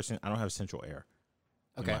normal person. I don't have central air.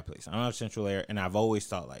 In my place. I don't have central air, and I've always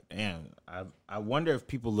thought like, damn, I wonder if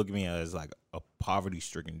people look at me as like a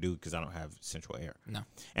poverty-stricken dude because I don't have central air. No.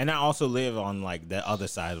 And I also live on like the other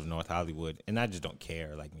side of North Hollywood, and I just don't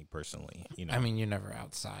care, like me personally. I mean, you're never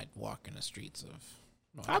outside walking the streets of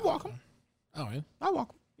North I walk them. Oh, really? I walk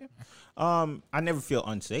them. Yeah. I never feel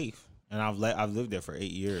unsafe, and I've lived there for 8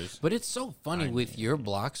 years. But it's so funny with your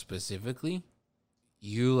block specifically.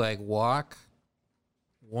 You like walk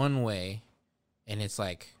one way. And it's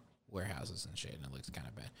like warehouses and shit, and it looks kind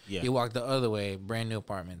of bad. Yeah. You walk the other way, brand new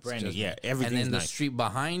apartments. Brand new, yeah. Everything's And then nice. the street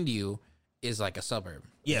behind you is like a suburb.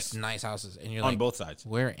 Yes. It's nice houses. And you're on like, both sides.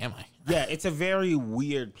 Where am I? Yeah, it's a very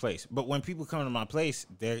weird place. But when people come to my place,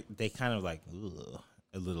 they kind of like, ugh,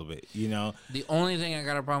 a little bit, The only thing I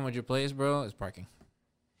got a problem with your place, bro, is parking.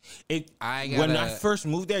 When I first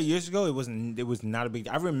moved there years ago, it was not a big.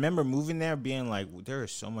 I remember moving there being like, there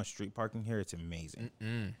is so much street parking here. It's amazing.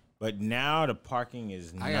 But now the parking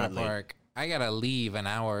is I gotta park I gotta leave an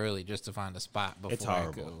hour early just to find a spot before It's I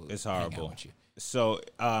horrible. go It's hang out horrible. with you. So,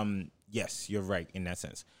 yes, you're right in that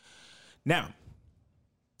sense. Now,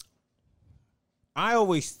 I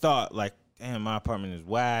always thought like, damn, my apartment is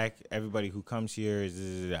whack. Everybody who comes here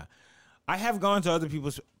is. I have gone to other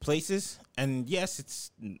people's places, and yes,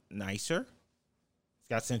 it's nicer. It's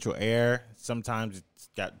got central air. Sometimes it's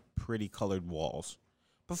got pretty colored walls,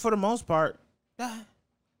 but for the most part,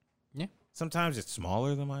 Yeah. sometimes it's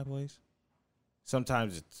smaller than my place.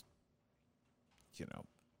 Sometimes it's,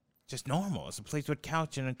 just normal. It's a place with a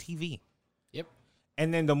couch and a TV. Yep.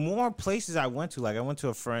 And then the more places I went to, like I went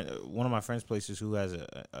to one of my friend's places who has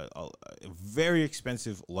a very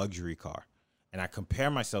expensive luxury car, and I compare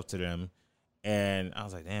myself to them, and I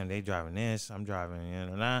was like, damn, they driving this, I'm driving,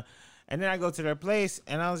 and then I go to their place,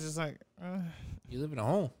 and I was just like, You live in a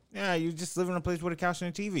home. yeah, you just live in a place with a couch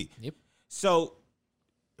and a TV. Yep. So,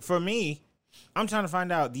 for me, I'm trying to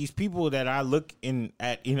find out these people that I look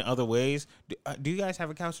at in other ways. Do you guys have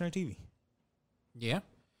a couch and a TV? Yeah.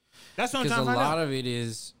 That's what I'm Because trying a to find lot out. of it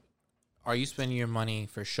is, are you spending your money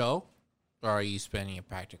for show, or are you spending it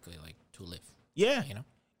practically like to live? Yeah, You know.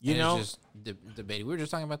 You And know, it's just debating. We were just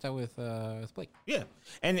talking about that with Blake. yeah,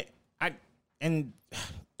 and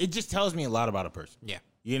it just tells me a lot about a person. Yeah.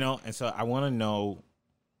 And so I want to know: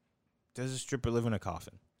 does a stripper live in a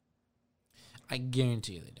coffin? I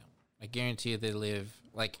guarantee you they don't. I guarantee you they live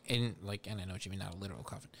and I know what you mean, not a literal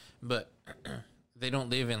coffin, but they don't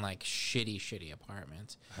live in like shitty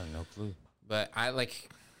apartments. I have no clue. But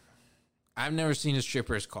I've never seen a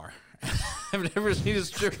stripper's car. I've never seen a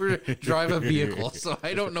stripper drive a vehicle, so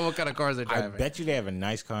I don't know what kind of cars they're I driving. bet you they have a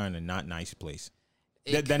nice car in a not nice place.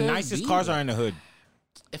 It The could nicest be, cars but are in the hood.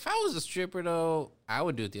 If I was a stripper, though, I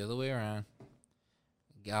would do it the other way around.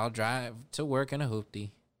 I'll drive to work in a hoopty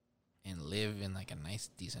and live in like a nice,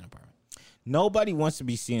 decent apartment. Nobody wants to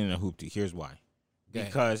be seen in a hoopty. Here's why: Go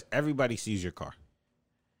ahead. because everybody sees your car.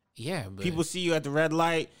 Yeah, but People see you at the red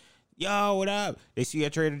light. Yo, what up? They see you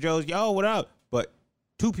at Trader Joe's. Yo, what up? But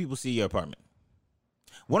 2 people see your apartment.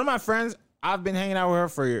 One of my friends, I've been hanging out with her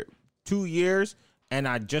for 2 years, and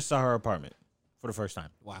I just saw her apartment for the first time.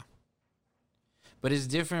 wow. But it's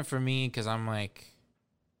different for me because I'm like,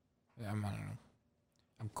 I don't know.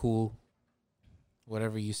 I'm cool.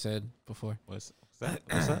 Whatever you said before. What's that?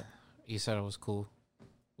 What's that? You said it was cool,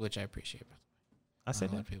 which I appreciate. By the way. I said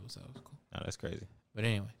A lot that. of people said it was cool. No, that's crazy. But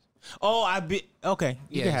anyway. Oh, okay.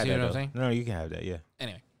 You Yeah, can have see that. what I'm though. saying? No, you can have that. Yeah.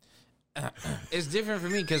 Anyway. It's different for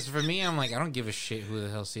me because for me, I'm like, I don't give a shit who the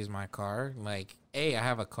hell sees my car. Like, I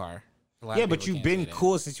have a car. A lot Yeah, of but people you've can't been say that.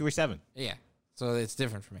 cool since you were 7. Yeah. So it's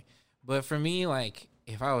different for me. But for me, like,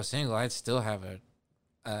 if I was single, I'd still have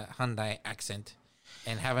a Hyundai Accent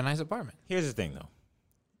and have a nice apartment. Here's the thing, though.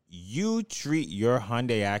 You treat your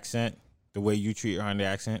Hyundai Accent the way you treat your Hyundai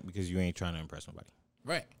Accent because you ain't trying to impress nobody.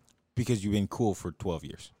 Right. Because you've been cool for 12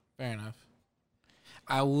 years. Fair enough.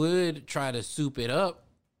 I would try to soup it up,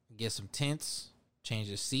 get some tints, change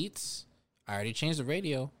the seats. I already changed the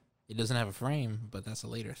radio. It doesn't have a frame, but that's a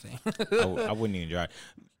later thing. I wouldn't even drive.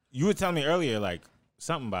 You were telling me earlier, like,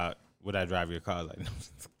 something about would I drive your car? Like,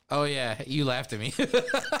 Oh, yeah. You laughed at me.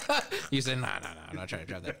 You said, nah, I'm not trying to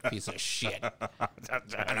drive that piece of shit.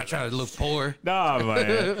 I'm not trying to look poor. nah,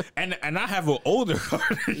 man. and I have an older car.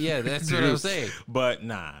 than Yeah, you that's what do. I'm saying. But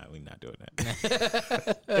nah, we're not doing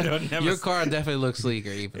that. It don't never, Your car definitely looks sleeker,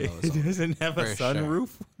 even though it's it old. doesn't have a For sure. sunroof.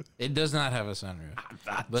 It does not have a sunroof.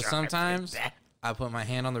 not But driving sometimes that. I put my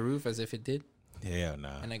hand on the roof as if it did, Hell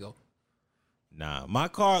nah. and I go, Nah, my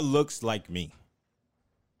car looks like me.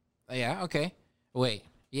 yeah, okay. Wait,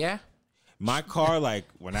 yeah? My car, like,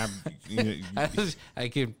 when I'm... I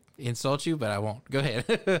could insult you, but I won't. Go ahead.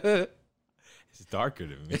 It's darker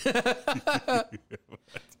than me.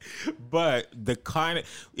 But the kind of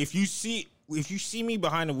if you see me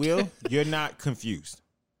behind the wheel, you're not confused.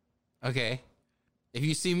 Okay. If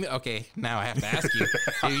you see me, okay, now I have to ask you.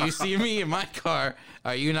 If you see me in my car,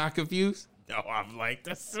 are you not confused? No, I'm like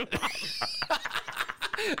this.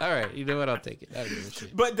 All right, you know what? I'll take it. I don't give a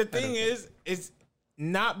shit. But the thing is, it's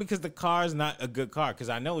not because the car is not a good car. Because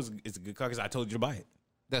I know it's a good car because I told you to buy it.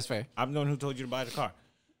 That's fair. I'm the one who told you to buy the car.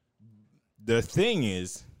 The thing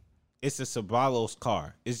is, it's a Sabalos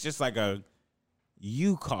car. It's just like a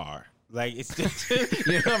U car. Like it's just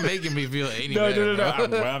You're not making me feel any no, better. bro.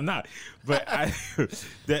 Well, I'm not. But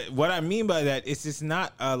what I mean by that is it's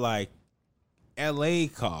not a like LA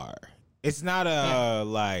car. It's not a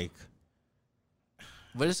like.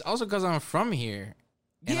 But it's also because I'm from here.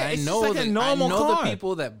 And Yeah, I it's know, just like a normal I know car. the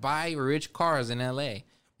people that buy rich cars in LA.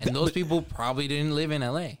 And those people probably didn't live in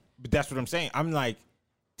LA. But that's what I'm saying. I'm like,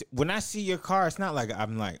 when I see your car, it's not like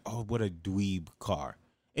I'm like, oh, what a dweeb car.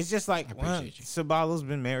 It's just like, I well, appreciate you. Sabalo's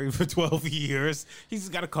been married for 12 years. He's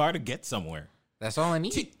got a car to get somewhere. That's all I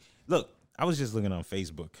need. Look, I was just looking on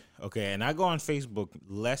Facebook, okay? And I go on Facebook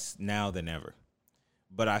less now than ever.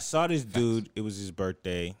 But I saw this dude. It was his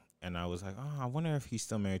birthday. And I was like, oh, I wonder if he's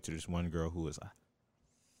still married to this one girl who was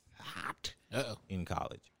hot in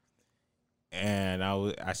college. And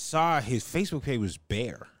I saw his Facebook page was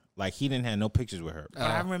bare. Like, he didn't have no pictures with her. But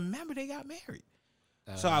I remember they got married.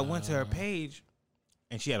 So I went to her page,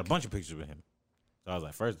 and she had a bunch of pictures with him. So I was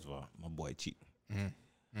like, first of all, my boy cheating.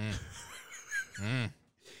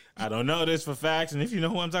 I don't know this for facts, and if you know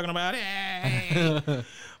who I'm talking about, hey.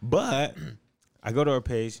 But I go to her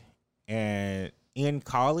page, and in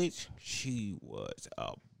college, she was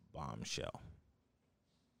a bombshell.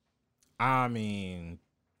 I mean,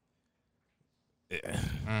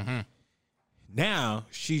 now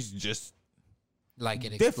she's just Like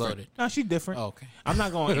it different. exploded. No, she's different. Oh, okay. I'm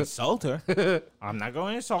not going to insult her. I'm not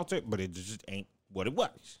going to insult her, but it just ain't what it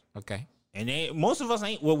was. Okay. And most of us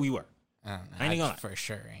ain't what we were. I don't know. I ain't gonna lie. For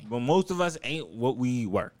sure ain't. But most of us ain't what we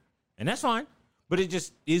were. And that's fine. But it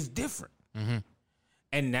just is different. Mm-hmm.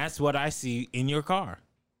 And that's what I see in your car.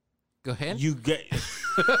 Go ahead. You get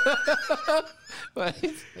What?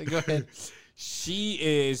 Go ahead.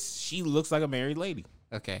 she looks like a married lady.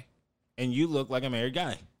 Okay. And you look like a married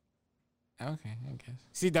guy. Okay, I guess.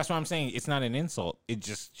 See, that's what I'm saying. It's not an insult. It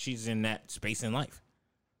just she's in that space in life.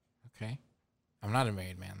 Okay. I'm not a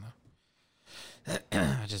married man though.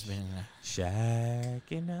 I've just been in a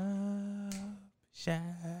Shacking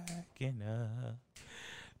up.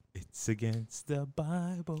 It's against the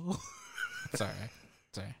Bible. It's all right.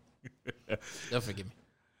 It's all right. Don't forgive me.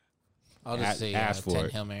 I'll just Ask- say ask for 10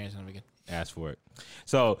 it. Hail Marys and it'll be good. Ask for it.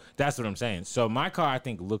 So that's what I'm saying. So my car, I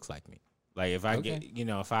think, looks like me. Like if I Okay. get,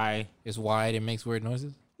 if I, It's wide. It makes weird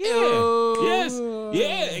noises. yes,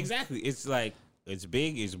 yeah, exactly. It's like it's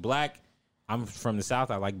big, it's black. I'm from the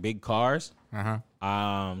South. I like big cars. Uh-huh.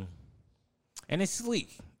 And it's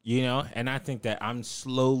sleek, and I think that I'm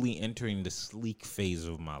slowly entering the sleek phase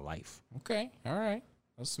of my life. Okay. All right.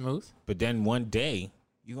 That's smooth. But then one day,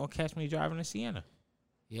 you're going to catch me driving a Sienna.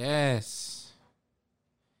 Yes.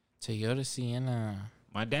 Toyota Sienna.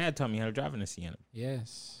 My dad taught me how to drive in a Sienna.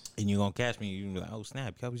 Yes. And you're going to catch me, you're going to be like, oh,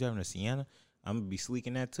 snap, Kelby's driving a Sienna? I'm going to be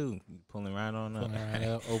sleeking that too. Pulling right on up. Pulling it right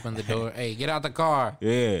up. Open the door. Hey, get out the car.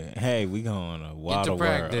 Yeah. Hey, we going to wild Get to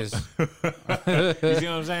practice. You see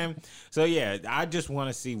what I'm saying? So, yeah, I just want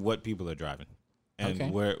to see what people are driving and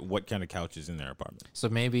Okay. what kind of couches in their apartment. So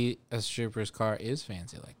maybe a stripper's car is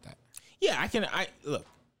fancy like that. Yeah, look,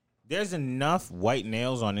 there's enough white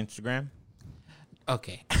nails on Instagram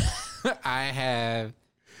Okay. I have.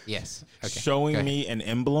 Yes. Okay. showing Go ahead. me an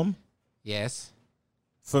emblem Yes.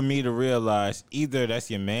 for me to realize either that's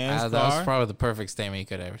your man's That was car. probably the perfect statement you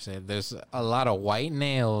could ever say. There's a lot of white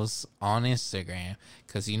nails on Instagram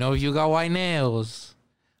because if you got white nails,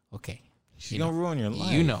 okay, She's going to ruin your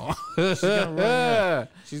life. you know. She's going to ruin your life.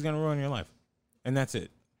 She's going to ruin your life. And that's it.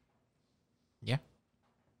 Yeah.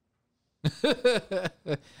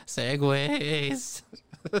 Segways.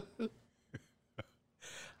 I'm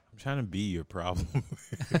trying to be your problem.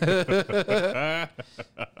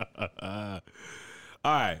 All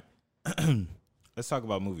right. Let's talk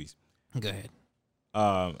about movies. Go ahead.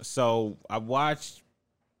 So I watched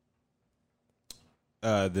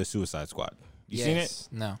the Suicide Squad. You seen it?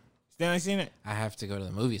 No. Stanley seen it? I have to go to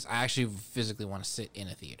the movies. I actually physically want to sit in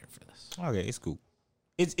a theater for this. Okay, it's cool.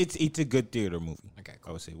 It's a good theater movie. Okay, I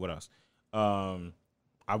cool. would say. What else?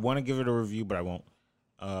 I want to give it a review, but I won't.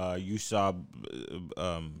 You saw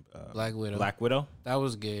Black Widow. Black Widow? That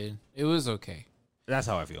was good. It was okay. That's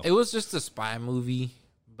how I feel. It was just a spy movie,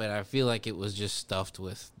 but I feel like it was just stuffed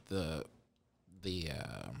with the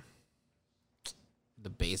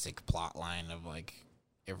basic plot line of like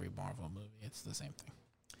every Marvel movie. It's the same thing.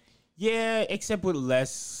 Yeah, except with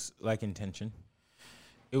less like intention.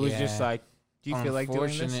 It was just Yeah. like, do you feel like doing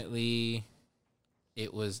this? Unfortunately,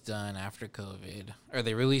 it was done after COVID, or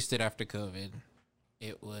they released it after COVID.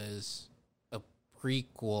 It was a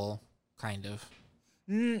prequel, kind of.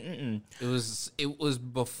 Mm-mm. It was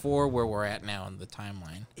before where we're at now in the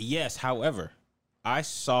timeline. Yes, however, I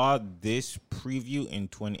saw this preview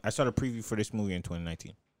I saw the preview for this movie in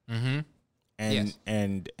 2019. Mm-hmm. And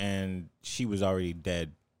Yes. and she was already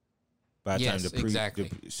dead by the time Yes, the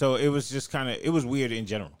exactly. so it was just it was weird in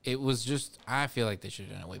general. It was just, I feel like they should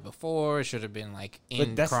have done it way before. It should have been like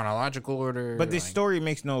in that's- chronological order. But this like, story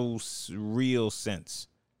makes no real sense.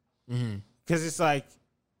 Mhm. Because it's like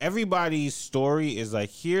everybody's story is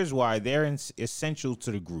like, here's why they're essential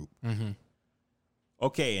to the group. Mhm.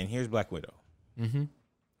 Okay, and here's Black Widow. Mhm.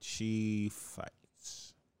 She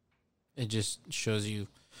fights. It just shows you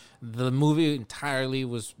The movie entirely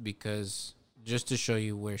was because just to show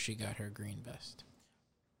you where she got her green vest.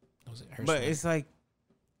 Was it her? But sword? it's like,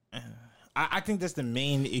 I think that's the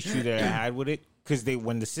main issue that I had with it, because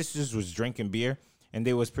when the sisters was drinking beer and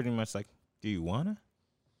they was pretty much like, "Do you wanna?"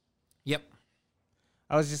 Yep.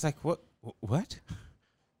 I was just like, "What? What?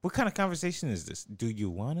 What kind of conversation is this? Do you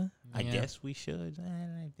wanna? I Yeah. guess we should.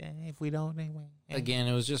 If we don't, anyway." Again,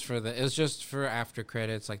 it was just for after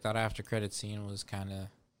credits. Like that after credit scene was kind of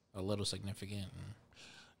a little significant.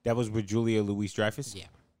 That was with Julia Louis-Dreyfus. Yeah.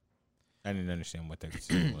 I didn't understand what that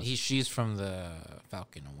scene was. She's from the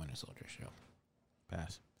Falcon and Winter Soldier show.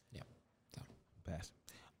 Pass. Yep. So. Pass.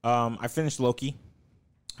 I finished Loki.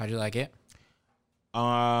 How'd you like it?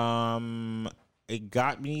 It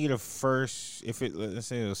got me the first, let's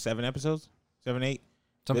say it was 7 episodes, 7, 8.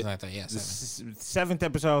 Something like that, yeah. The 7. 7th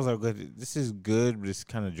episode, I was like, good. This is good, but it's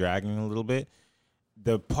kind of dragging a little bit.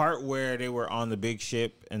 The part where they were on the big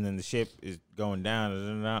ship and then the ship is going down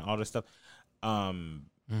and all this stuff, I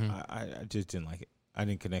just didn't like it. I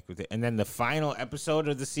didn't connect with it. And then the final episode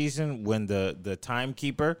of the season, when the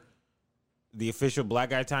timekeeper, the official black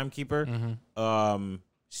guy timekeeper,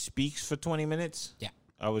 speaks for 20 minutes. Yeah.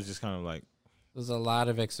 I was just kind of like, There's a lot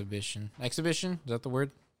of exhibition. Exhibition? Is that the word?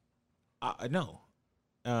 no.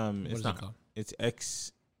 What It's is it not. called? It's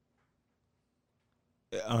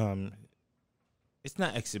it's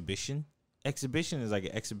not exhibition. Exhibition is like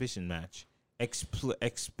an exhibition match. No.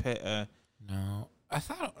 I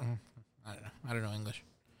thought. I don't know. I don't know English.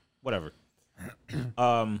 Whatever.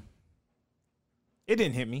 It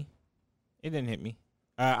didn't hit me.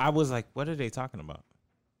 I was like, what are they talking about?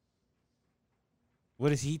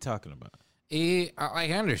 What is he talking about?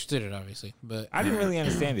 I understood it, obviously, but I didn't really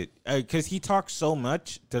understand it because he talked so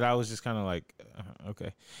much that I was just kind of like,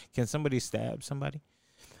 okay, can somebody stab somebody?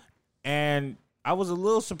 And I was a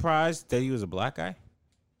little surprised that he was a black guy.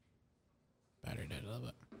 battered it a little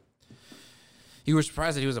bit. You were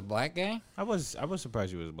surprised that he was a black guy? I was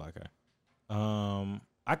surprised he was a black guy.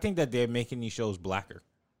 I think that they're making these shows blacker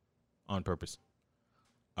on purpose.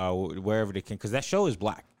 Wherever they can, because that show is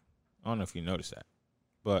black. I don't know if you noticed that,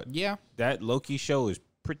 but Yeah. that Loki show is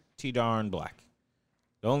pretty darn black.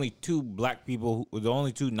 The only two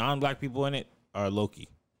non-black people in it are Loki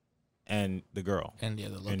and the girl And the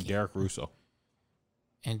other Loki. and Derek Russo.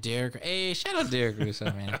 And Derek. Hey, shout out Derek Russo,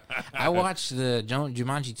 man. I watched the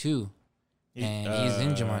Jumanji 2. And he's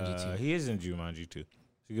in Jumanji 2. He is in Jumanji 2. It's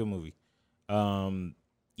a good movie.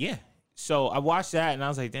 Yeah. So I watched that and I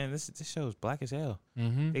was like, damn, this show is black as hell.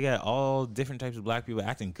 Mm-hmm. They got all different types of black people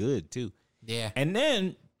acting good too. Yeah. And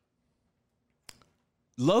then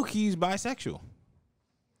Loki's bisexual.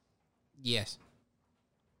 Yes.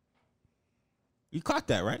 You caught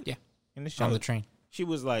that, right? Yeah. In the show. On the train. She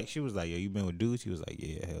was like, yo, you been with dudes? He was like,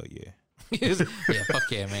 yeah, hell yeah. Yeah, fuck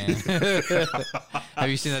yeah, man. Have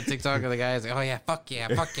you seen that TikTok of the guys? Like, oh yeah, fuck yeah,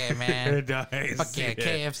 man. Fuck yeah,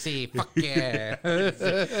 KFC, fuck yeah.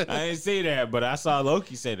 I didn't say that, but I saw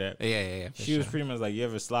Loki say that. Yeah. She was pretty much like, you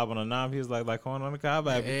ever slob on a knob? He was like corn on the cob.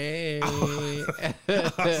 Hey. I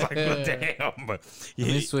was like, oh, damn. But Let yeah,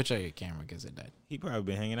 me switch out your camera because it died. he probably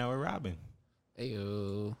been hanging out with Robin.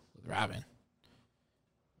 Ayo, with Robin.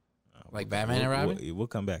 Like Batman and Robin? We'll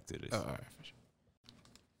come back to this. Oh, all right, for sure.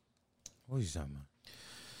 What are you talking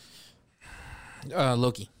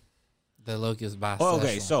Loki. The Loki is bisexual. about?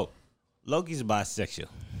 Okay, so Loki's bisexual.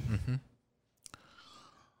 Mm-hmm.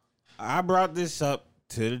 I brought this up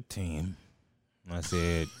to the team. I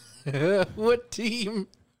said, What team?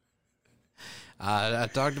 I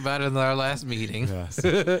talked about it in our last meeting.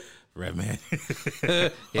 Redman.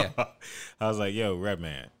 Yeah. I was like, yo,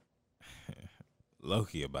 Redman.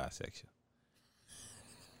 Loki a bisexual.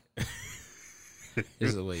 This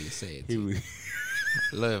is the way you say it. He Too. was,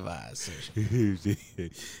 Love bisexual.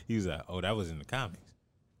 he was like, oh, that was in the comics.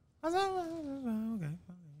 I was like,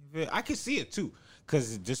 okay. I could see it too,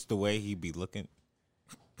 because just the way he be looking.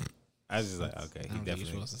 I was just like, okay, I he don't think definitely.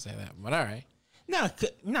 you're supposed to say that, but all right.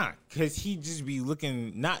 Nah, because he just be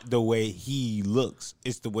looking, not the way he looks,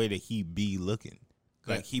 it's the way that he be looking.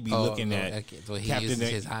 Like he be looking at okay, so he Captain uses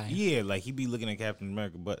his eye. Yeah, like he be looking at Captain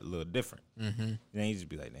America, but a little different. Mm-hmm. And then he just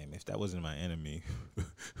be like, damn, if that wasn't my enemy,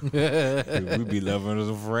 we'd be loving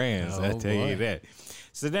as friends. I Oh, tell you boy. that.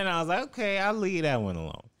 So then I was like, okay, I'll leave that one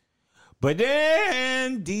alone. But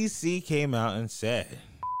then DC came out and said,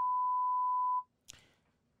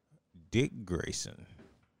 Dick Grayson,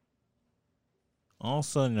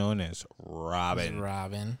 also known as Robin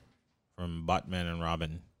Robin. from Batman and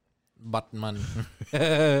Robin, Batman.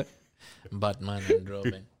 Batman and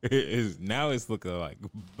Robin. now it's looking like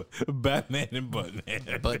Batman and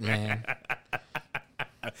Batman. Batman.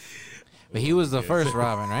 But he was the first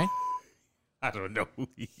Robin, right? I don't know who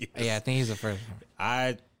he is. Yeah, I think he's the first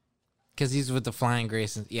one. Because he's with the Flying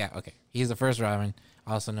Graysons. Yeah, okay. He's the first Robin,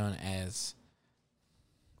 also known as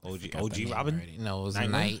OG name Robin? already. No, it was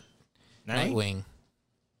Nightwing? Nightwing.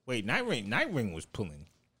 Wait, Nightwing was pulling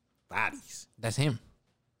bodies. That's him.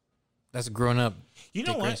 That's grown up. You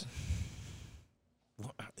know Dick what? Grayson.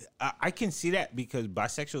 I can see that because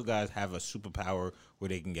bisexual guys have a superpower where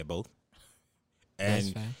they can get both. That's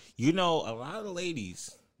And fair. you know, a lot of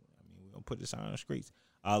ladies, I mean, we're gonna put this out on the streets.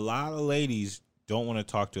 A lot of ladies don't want to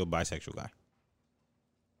talk to a bisexual guy.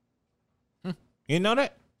 You know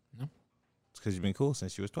that? No. It's because you've been cool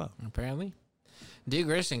since you was 12. Apparently. Dick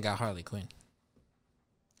Grayson got Harley Quinn.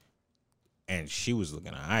 And she was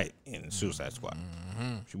looking alright in Suicide Squad.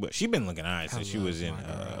 She been looking alright since she love was in.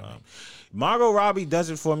 Margot Robbie. Margot Robbie does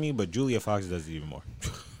it for me, but Julia Fox does it even more.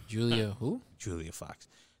 Julia, who? Julia Fox,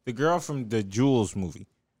 the girl from the Jules movie.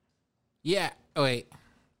 Yeah. Oh, wait.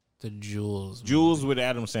 The Jules. Jules with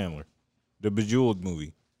Adam Sandler, the Bejeweled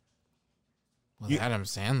movie. With Adam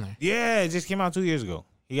Sandler. Yeah, it just came out 2 years ago.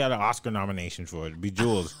 He got an Oscar nomination for it.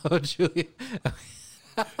 Bejeweled. Oh, Julia.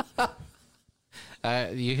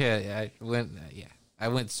 I went. I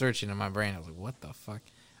went searching in my brain. I was like, "What the fuck?"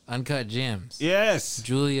 Uncut Gems. Yes,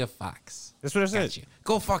 Julia Fox. that's what I said. Got you.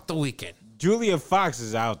 Go fuck the weekend. Julia Fox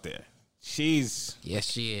is out there. She's Yes,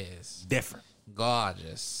 she is different.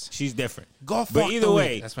 gorgeous. She's different. Go fuck But either the way,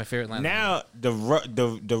 weekend. That's my favorite line. now the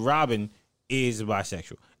Robin is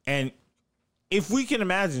bisexual, and if we can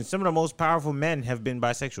imagine, some of the most powerful men have been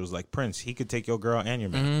bisexuals, like Prince. He could take your girl and your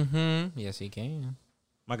man. Mm-hmm. Yes, he can.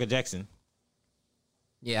 Michael Jackson.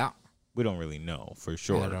 Yeah. We don't really know for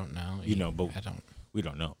sure. I don't know. You know, but I don't. we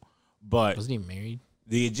don't know. But Wasn't he married?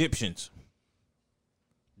 the Egyptians,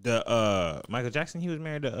 the Michael Jackson, he was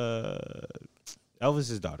married to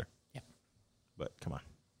Elvis's daughter. Yeah. But come on.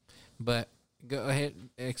 But go ahead,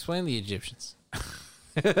 explain the Egyptians.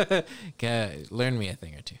 Learn me a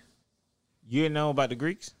thing or two. You know about the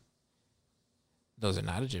Greeks? Those are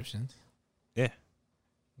not Egyptians. Yeah.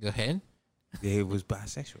 Go ahead. They was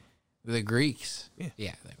bisexual. The Greeks. Yeah.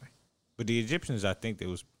 Yeah, they were. But the Egyptians, I think they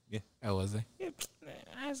was, yeah. Oh, was they? Yeah,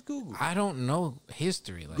 ask Google. I don't know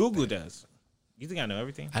history like Google that. does. You think I know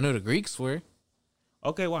everything? I know the Greeks were.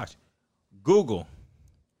 Okay, watch. Google.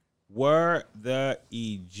 Were the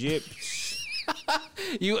Egyptians...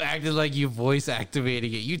 You acted like you voice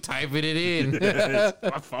activating it. You typing it in.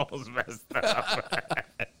 My phone's messed up.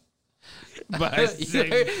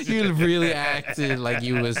 You really acted like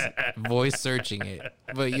you was voice searching it,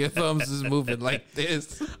 but your thumbs is moving like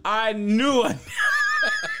this. I knew it.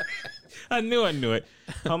 I knew it.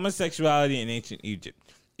 Homosexuality in ancient Egypt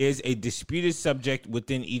is a disputed subject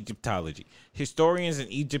within Egyptology. Historians and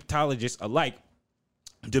Egyptologists alike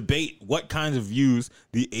debate what kinds of views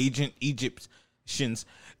the ancient Egyptians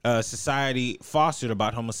society fostered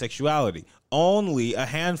about homosexuality. Only a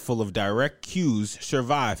handful of direct cues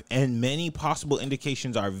survive, and many possible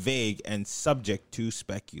indications are vague and subject to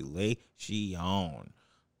speculation. So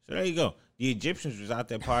there you go. The Egyptians was out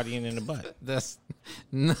there partying in the butt. That's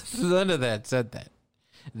none of that said that.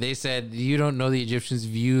 They said you don't know the Egyptians'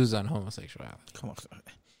 views on homosexuality. Come on.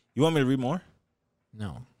 You want me to read more?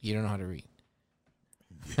 No, you don't know how to read.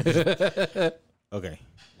 Okay,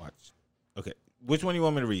 watch. Okay, which one do you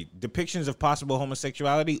want me to read? Depictions of possible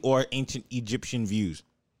homosexuality or ancient Egyptian views?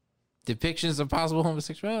 Depictions of possible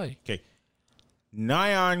homosexuality. Okay.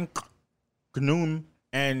 Nyan, Khnum,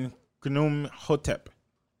 and Khnum Hotep.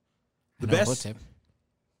 The I know best. Hotep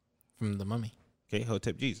from the Mummy. Okay,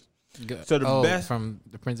 Hotep Jesus. Go- So the best- from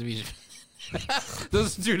the Prince of Egypt.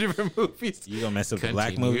 Those are two different movies. You gonna mess up the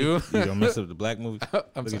black Continue. movie? You gonna mess up the black movie? I'm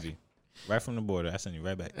Look at sorry. you. Right from the border. I send you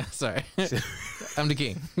right back. Sorry, I'm the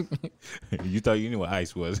king. You thought you knew what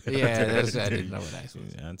ice was. Yeah, I didn't know what ice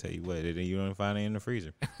was. I'll tell you what, you don't find it in the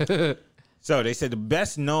freezer. So they said the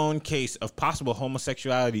best known case of possible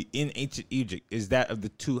homosexuality in ancient Egypt is that of the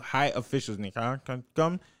two high officials,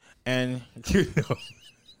 Nekarkum and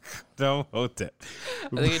Hotep.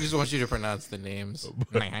 I think I just want you to pronounce the names.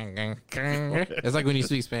 It's like when you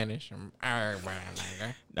speak Spanish. I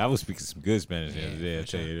was speaking some good Spanish the other day, I'll for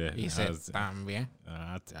tell you that. He I said, was- "Tambien."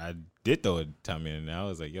 I did throw a tongue in, and I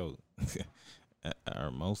was like, yo,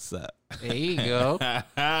 hermosa. There you go.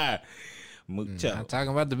 Mucho. I'm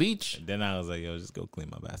talking about the beach. Then I was like, yo, just go clean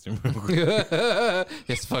my bathroom real quick.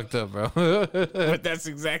 It's fucked up, bro. But that's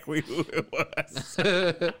exactly who it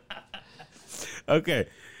was. Okay.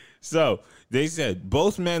 So they said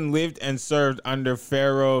both men lived and served under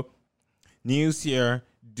Pharaoh Neusir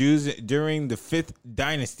during the 5th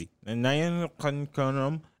dynasty. And Nyan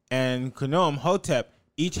and Khnum Hotep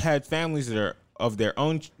each had families that of their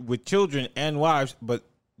own with children and wives, but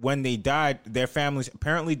when they died, their families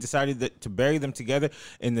apparently decided to bury them together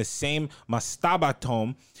in the same mastaba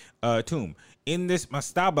tomb. In this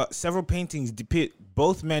mastaba, several paintings depict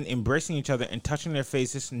both men embracing each other and touching their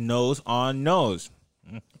faces nose on nose.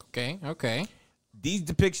 Okay. These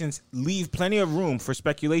depictions leave plenty of room for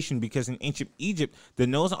speculation because in ancient Egypt, the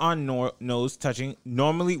nose on nose touching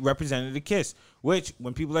normally represented a kiss, which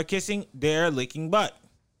when people are kissing, they're licking butt.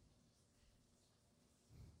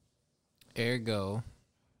 Ergo,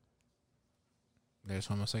 there's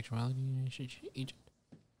homosexuality in Egypt.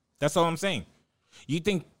 That's all I'm saying. You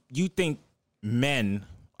think men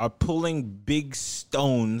are pulling big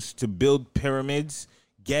stones to build pyramids,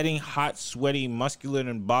 getting hot, sweaty, muscular,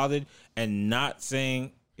 and bothered, and not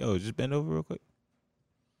saying, "Yo, just bend over real quick."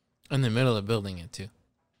 In the middle of building it too.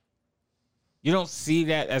 You don't see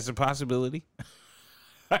that as a possibility?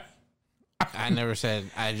 I never said.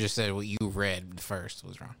 I just said what you read first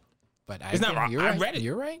was wrong. But It's not wrong. I read it.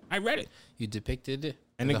 You're right. I read it. You depicted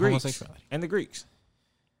And the Greeks. And the Greeks.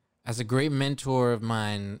 As a great mentor of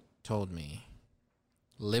mine told me,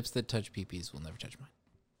 lips that touch peepees will never touch mine.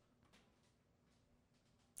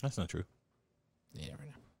 That's not true. You never know.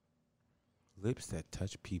 Lips that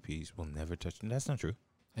touch peepees will never touch them. That's not true.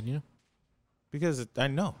 How do you know? Because I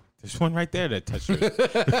know. There's one right there that touched it.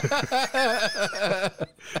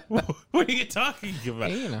 What are you talking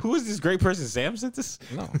about? Hey, you know. Who is this great person? Sam said this?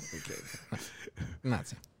 No. Not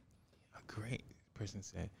Sam. A great person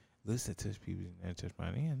said, lips that touch peepees will never touch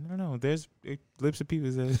mine. Yeah, no. There's lips of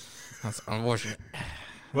peepees that... That's unfortunate.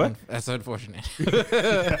 What? That's unfortunate.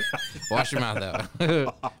 Wash your mouth out.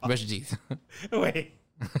 Brush your teeth. Wait.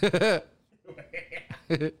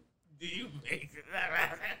 Do you make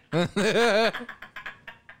that?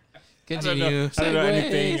 Continue. I don't know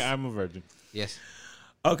anything. Segues. I'm a virgin. Yes.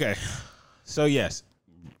 Okay. So yes,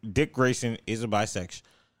 Dick Grayson is a bisexual,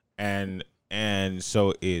 and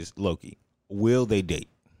so is Loki. Will they date?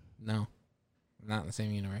 No. Not in the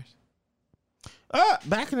same universe.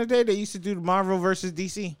 Back in the day, they used to do the Marvel versus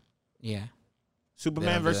DC. Yeah.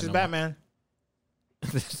 Superman versus Batman.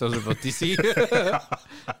 Those are both DC.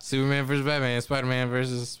 Superman versus Batman. Spider-Man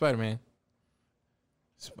versus Spider-Man.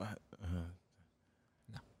 No.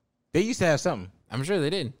 They used to have something. I'm sure they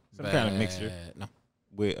did. Some kind of mixture. No.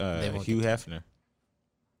 With Hugh Hefner.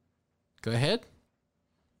 Go ahead.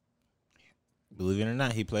 Believe it or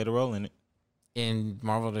not, he played a role in it. In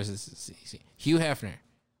Marvel versus DC. Hugh Hefner.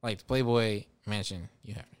 Like the Playboy Mansion.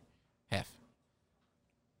 Hugh Hefner.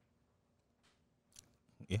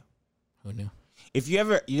 Yeah. Who knew? If you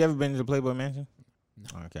ever been to the Playboy Mansion?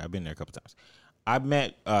 No. Okay, I've been there a couple times. I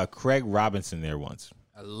met Craig Robinson there once.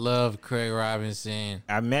 I love Craig Robinson.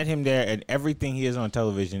 I met him there, and everything he is on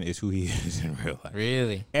television is who he is in real life.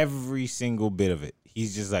 Really? Every single bit of it.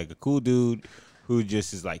 He's just like a cool dude who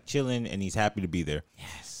just is like chilling, and he's happy to be there.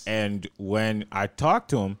 Yes. And when I talked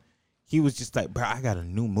to him, he was just like, bro, I got a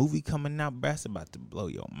new movie coming out, bro. It's about to blow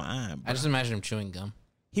your mind, bro. I just imagine him chewing gum.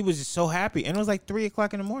 He was just so happy. And it was like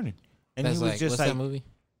 3:00 in the morning. And That's he was like, just what's like, that movie?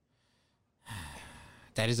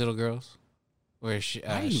 Daddy's Little Girls. Where she,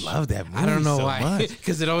 I love that movie. I don't know so why, much.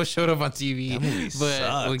 because it always showed up on TV. That movie but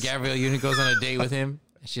sucks. when Gabrielle Union goes on a date with him,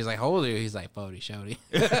 she's like, "How old are you?" He's like, "40, shouty."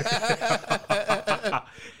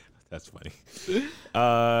 That's funny.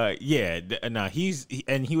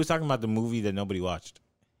 He was talking about the movie that nobody watched.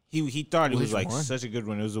 He thought it was like such a good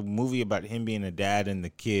one. It was a movie about him being a dad and the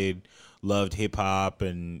kid loved hip hop,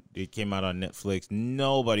 and it came out on Netflix.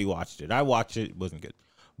 Nobody watched it. I watched it. It wasn't good.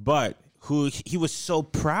 But he was so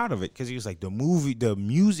proud of it because he was like, the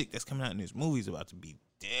music that's coming out in this movie is about to be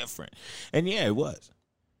different. And yeah, it was.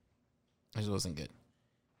 It wasn't good.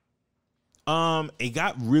 It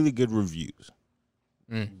got really good reviews.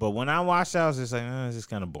 But when I watched it, I was just like, this is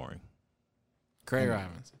kind of boring. Craig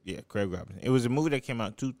Robinson. Yeah, Craig Robinson. It was a movie that came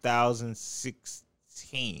out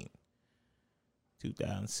 2016.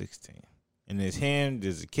 And there's him,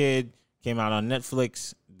 there's a kid, came out on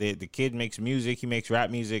Netflix. The kid makes music, he makes rap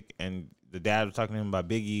music, and the dad was talking to him about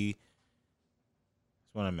Biggie.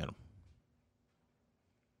 That's when I met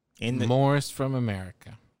him. Morris from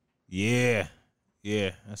America. Yeah,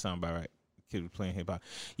 that sounds about right. The kid was playing hip hop.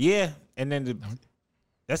 Yeah, and then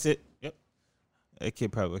that's it. Yep. That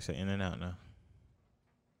kid probably works at In-N-Out now.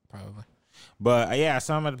 Probably. But yeah, I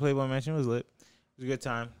saw him at the Playboy Mansion. It was lit. It was a good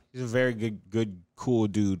time. He's a very good, cool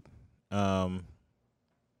dude. Yeah.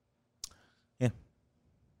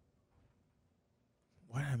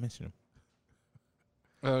 Why did I mention him?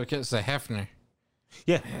 Oh, it's a Hefner.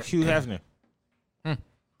 Yeah, Hugh Hefner.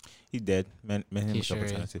 He's dead. Met him a couple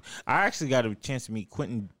times too. I actually got a chance to meet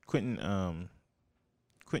Quentin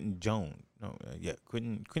Quentin Jones. No,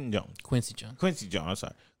 Quentin Jones. Quincy Jones. Quincy Jones. I'm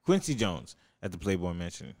sorry, Quincy Jones at the Playboy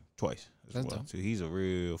Mansion twice as That's well. dope. So he's a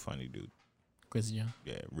real funny dude. Quincy Jones.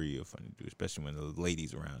 Yeah, real funny dude, especially when the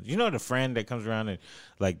ladies around. You know the friend that comes around and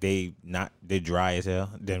like they dry as hell.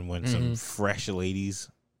 Then when some fresh ladies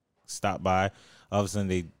stop by, all of a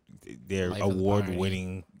sudden they're Life of the award party.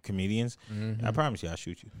 winning comedians. I promise you, I'll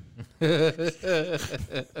shoot you.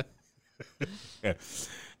 Yeah.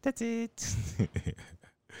 That's it.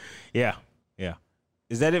 Yeah.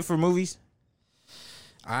 Is that it for movies?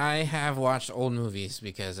 I have watched old movies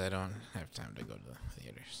because I don't have time to go to the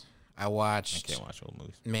theaters. I I watched can't watch old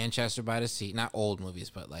movies. Manchester by the Sea. Not old movies,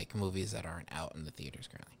 but like movies that aren't out in the theaters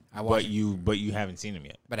currently. I But watched, you haven't seen them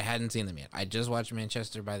yet. but I hadn't seen them yet. I just watched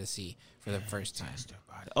Manchester by the Sea for the first time.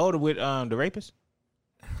 Oh, with the rapist.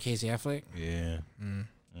 Casey Affleck. Yeah.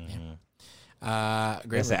 Great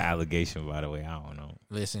That's an movie. allegation, by the way. I don't know.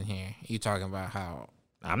 Listen here, you talking about how?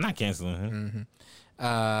 I'm not canceling him.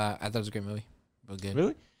 I thought it was a great movie, but good.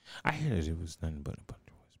 Really? I hear that it was nothing but a bunch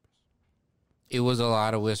of whispers. It was a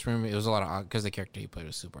lot of whispering. It was a lot of because the character he played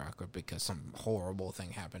was super awkward because some horrible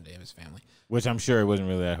thing happened to his family. Which I'm sure it wasn't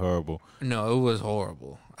really that horrible. No, it was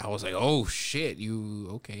horrible. I was like, oh shit, you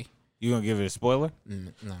okay? You gonna give it a spoiler?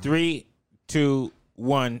 No. 3, 2,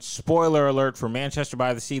 1. Spoiler alert for Manchester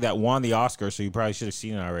by the Sea that won the Oscar. So you probably should have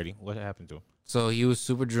seen it already. What happened to him? So he was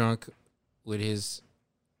super drunk with his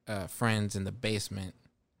friends in the basement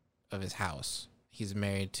of his house. He's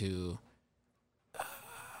married to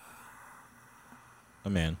A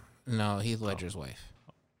man. Heath Ledger's wife.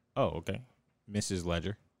 Oh, okay. Mrs.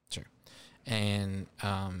 Ledger. Sure. And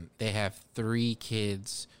they have 3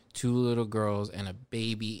 kids, 2 little girls, and a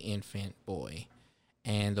baby infant boy.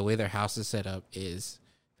 And the way their house is set up is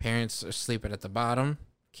parents are sleeping at the bottom,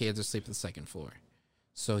 kids are sleeping at the 2nd floor.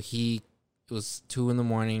 So it was 2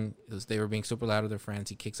 a.m. They were being super loud with their friends.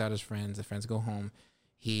 He kicks out his friends. The friends go home.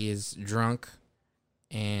 He is drunk,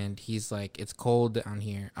 and he's like, "It's cold down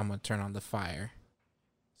here. I'm gonna turn on the fire."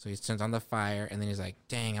 So he turns on the fire, and then he's like,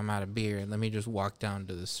 "Dang, I'm out of beer. Let me just walk down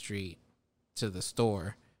to the street, to the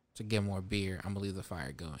store, to get more beer. I'm gonna leave the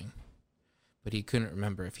fire going." But he couldn't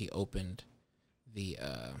remember if he opened the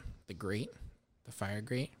grate, the fire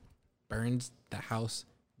grate, burns the house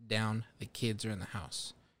down. The kids are in the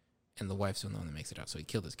house, and the wife's the one that makes it out. So he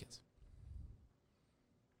killed his kids.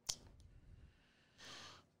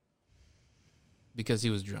 Because he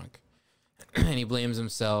was drunk. And he blames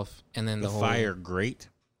himself, and then The the whole fire grate.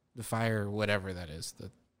 the fire, whatever that is,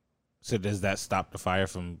 So does that stop the fire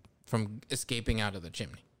from? from escaping out of the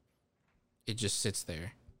chimney. It just sits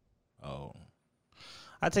there. Oh,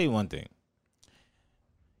 I'll tell you one thing.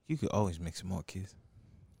 You could always make some more kids.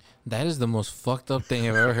 That is the most fucked up thing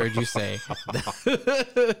I've ever heard you say.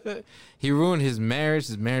 He ruined his marriage.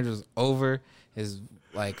 His marriage was over. His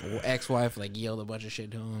ex-wife yelled a bunch of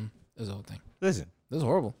shit to him. It was the whole thing. Listen, It was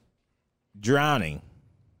horrible. drowning.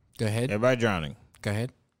 Go ahead. Everybody drowning. Go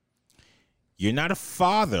ahead. You're not a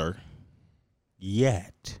father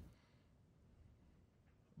yet.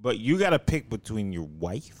 But you got to pick between your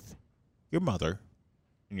wife, your mother,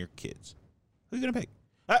 and your kids. Who are you going to pick?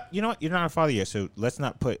 You know what? You're not a father yet, so let's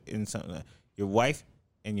not put in something. Your wife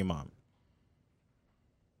and your mom.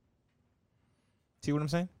 See what I'm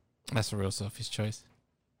saying? That's a real selfish choice.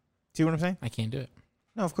 See what I'm saying? I can't do it.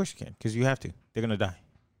 No, of course you can, because you have to. They're going to die.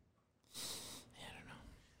 I don't know.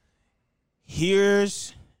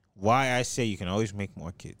 Here's why I say you can always make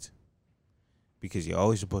more kids. Because you're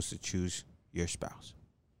always supposed to choose your spouse.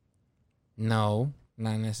 No,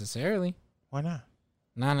 not necessarily. Why not?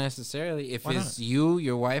 Not necessarily. If Why it's not? you,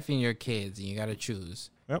 your wife, and your kids, and you got to choose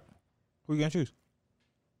Yep. Who are you going to choose?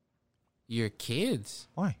 your kids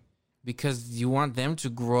Why? because you want them to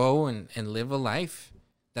grow and live a life.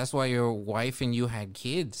 That's why your wife and you had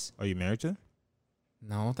kids. Are you married to them?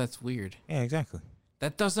 No, that's weird. Yeah, exactly.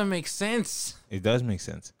 That doesn't make sense. It does make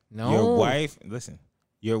sense. No. Your wife, listen,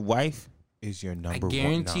 your wife is your I number one.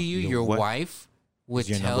 guarantee you, your wife would is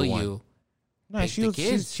your tell number one. you. No, pick the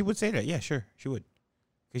kids. she would say that. Yeah, sure. She would.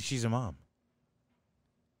 Because she's a mom.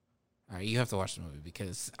 All right, you have to watch the movie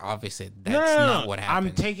because obviously that's not what happened.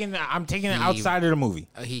 I'm taking it He- outside of the movie.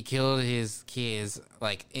 He killed his kids,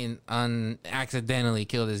 accidentally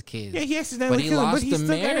killed his kids. Yeah, he But accidentally he killed him, lost but he the still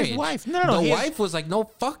got marriage. his wife. No, the wife was like, "No,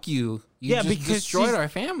 fuck you. You Yeah, just because destroyed she's- our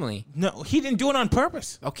family." No, he didn't do it on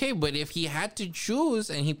purpose. Okay, but if he had to choose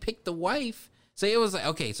and he picked the wife, say it was like,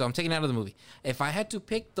 okay, so I'm taking it out of the movie. If I had to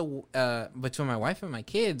pick between my wife and my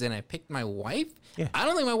kids, and I picked my wife, Yeah. I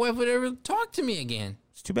don't think my wife would ever talk to me again.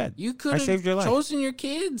 It's too bad. You could I have saved your life. chosen your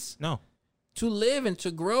kids No, to live and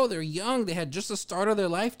to grow. They're young. They had just the start of their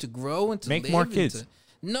life to grow and to Make live more and kids.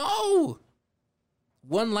 No.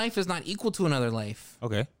 one life is not equal to another life.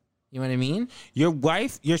 Okay. You know what I mean? Your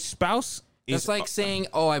wife, your spouse It's is like saying,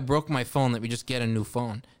 "Oh, I broke my phone. Let me just get a new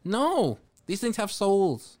phone." No, these things have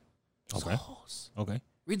souls. Okay. Souls. Okay.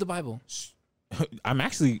 Read the Bible. I'm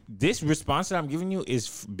actually, this response that I'm giving you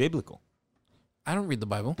is biblical. I don't read the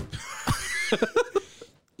Bible.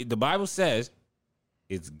 The Bible says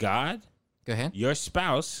it's God, Go ahead. your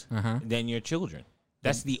spouse, Uh-huh. then your children.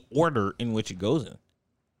 That's the order in which it goes in.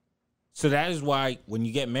 So that is why when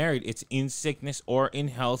you get married, it's in sickness or in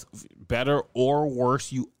health, better or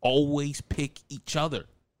worse, you always pick each other.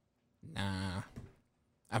 Nah,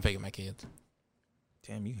 I'm picking my kids.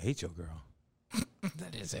 Damn, you hate your girl. I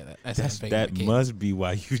didn't say that. I said I'm picking That my kids. must be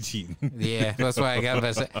why you cheating. Yeah, that's why I got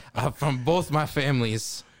to say. From both my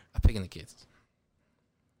families, I'm picking the kids.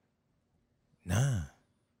 Nah.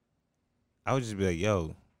 I would just be like,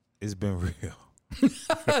 yo, it's been real.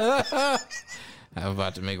 I'm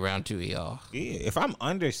about to make round 2 of y'all. Yeah, if I'm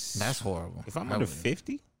under, That's horrible. if I'm I under wouldn't.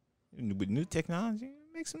 50 with new technology,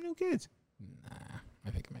 make some new kids. Nah,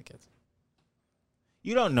 I'm picking my kids.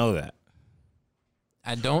 You don't know that.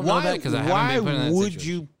 I don't know that because I haven't been put in that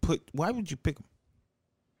situation. Why would you pick them?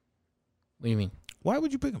 What do you mean? Why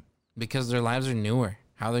would you pick them? Because their lives are newer.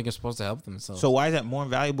 How are they supposed to help themselves? So why is that more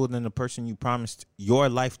valuable than the person you promised your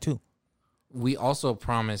life to? We also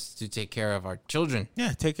promise to take care of our children,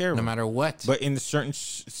 Yeah, take care of no them. matter what. But in certain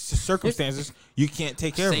circumstances, you can't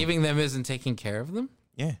take care of them. Saving them isn't taking care of them.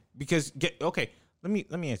 Yeah, because okay, let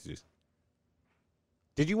me answer this.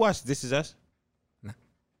 Did you watch This Is Us? No.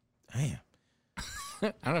 Damn.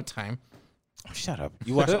 I don't have time. Shut up.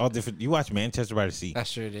 You watch all different. You watch Manchester by the Sea. I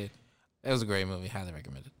sure did. It was a great movie. Highly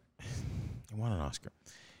recommended. It won an Oscar.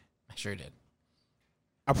 I sure did.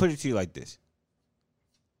 I'll put it to you like this.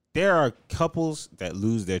 There are couples that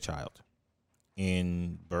lose their child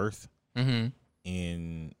in birth, Mm-hmm.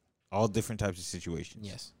 in all different types of situations.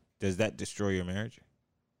 Yes. Does that destroy your marriage?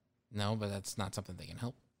 No, but that's not something they can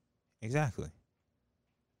help. Exactly.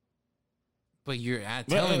 But you're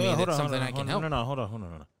telling me that's something I can help. No, hold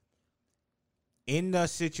on. In the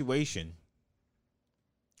situation,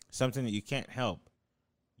 something that you can't help,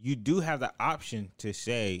 you do have the option to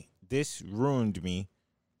say, this ruined me.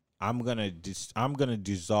 I'm gonna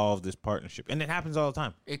dissolve this partnership, and it happens all the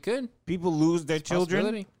time. It could. People lose their children,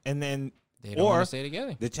 possibility. and then They don't want to stay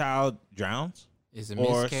together. the child drowns, Is a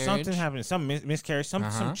or miscarriage. something happens, some miscarriage, some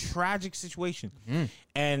Uh-huh. tragic situation, Mm.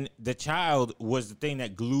 and the child was the thing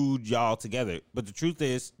that glued y'all together. But the truth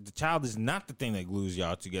is, the child is not the thing that glues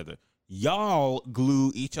y'all together. Y'all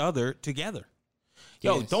glue each other together.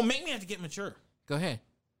 Yo, Yes. don't make me have to get mature. Go ahead.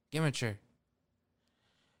 Get mature.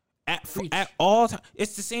 Preach. At all times,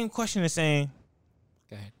 it's the same question as saying,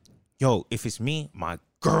 Go ahead. yo, if it's me, my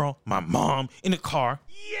girl, my mom in the car,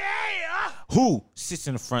 yeah, who sits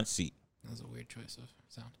in the front seat? That was a weird choice of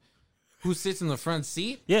sound. Who sits in the front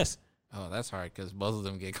seat? Yes. Oh, that's hard because both of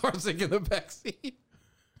them get car sick in the back seat.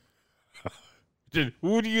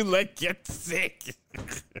 Who do you let get sick?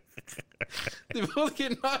 They both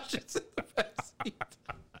get nauseous in the back seat.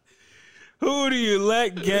 Who do you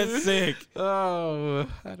let get sick? Oh,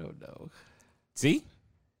 I don't know. See?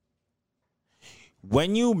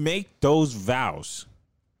 When you make those vows,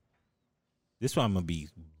 this one I'm gonna be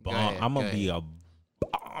bomb. ahead, I'm go gonna be a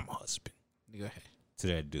bomb husband Go ahead. to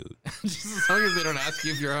that dude. Just as long as they don't ask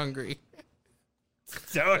you if you're hungry.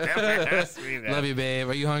 Don't ever ask me Love you, babe.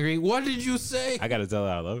 Are you hungry? What did you say? I gotta tell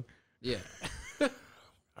her I love her. Yeah.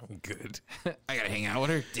 I'm good. I gotta hang out with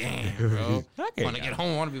her. Damn, bro. I can Want to hang get out.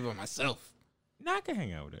 home? I want to be by myself. No, I can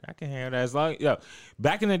hang out with her. I can hang out with her as long. Yo,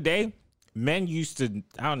 back in the day, men used to.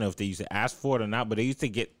 I don't know if they used to ask for it or not, but they used to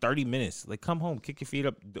get 30 minutes. Like, come home, kick your feet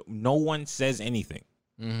up. No one says anything.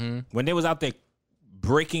 Mm-hmm. When they was out there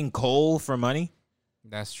breaking coal for money,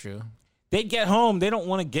 That's true. they get home. They don't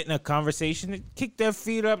want to get in a conversation. They kick their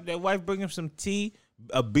feet up. Their wife bring them some tea,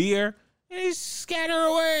 a beer, and they scatter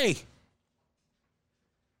away.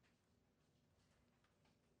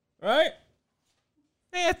 Right?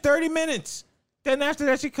 They had 30 minutes. Then after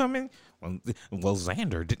that, you come in. Well,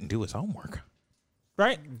 Xander didn't do his homework.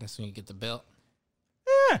 Right? That's when you get the belt.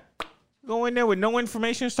 Yeah. Go in there with no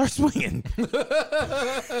information and start swinging.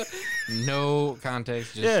 No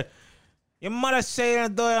context. Just Yeah. Your mother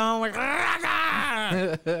said do your homework.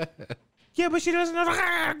 Yeah, but she doesn't know what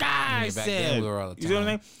I back said. then we were all the You see what I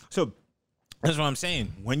time. mean? So that's what I'm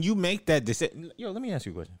saying. When you make that decision, yo, let me ask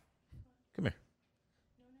you a question. Come here.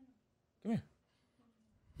 Come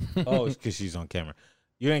here. Oh, it's because she's on camera.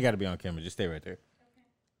 You ain't got to be on camera. Just stay right there.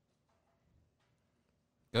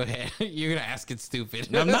 Go ahead. You're gonna ask it stupid.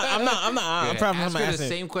 No, I'm not. Go I'm ahead. probably Ask gonna her ask the it.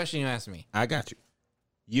 same question you asked me. I got you.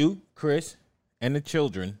 You, Chris, and the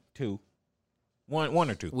children too One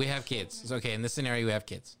or two. We have kids. It's okay. In this scenario, we have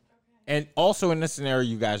kids. And also in this scenario,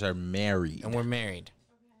 you guys are married. And we're married.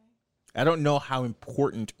 I don't know how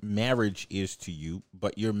important marriage is to you,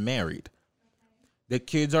 but you're married. The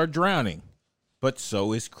kids are drowning, but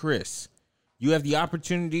so is Chris. You have the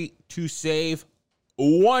opportunity to save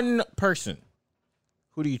one person.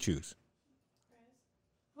 Who do you choose?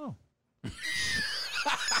 Oh.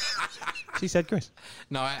 She said Chris.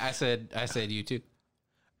 No, I said you too.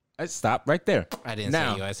 Stop right there. I didn't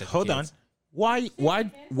now, say you. I said the hold on. kids. Why I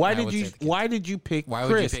would say the kids. why did you pick Why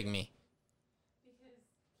Chris? would you pick me?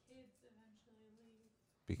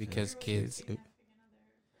 Because kids.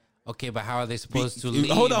 Okay, but how are they supposed to leave?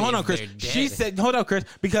 Hold on, if Chris. they're dead? She said, hold on, Chris,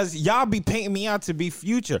 because y'all be painting me out to be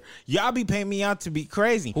future. Y'all be painting me out to be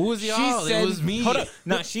crazy. Who was y'all? She It was me. Hold on.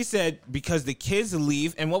 No, she said because the kids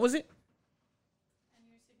leave, and what was it?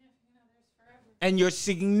 And your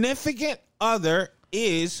significant other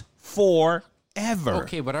is forever.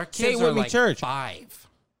 Okay, but our Say it kids with are me, like church. 5.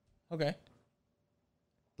 Okay.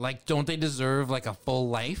 Like, don't they deserve like a full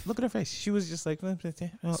life? Look at her face. She was just like, oh,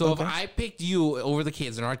 So okay. if I picked you over the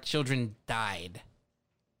kids and our children died,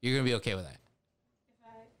 you're gonna be okay with that?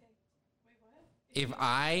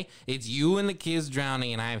 It's you and the kids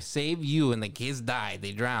drowning, and I saved you, and the kids died.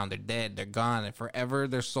 They drowned. They're dead. They're gone, and forever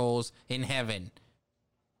their souls in heaven.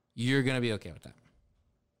 You're gonna be okay with that?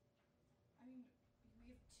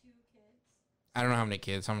 I don't know how many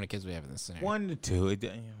kids. How many kids we have in this scenario? 1 to 2.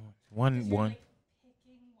 One.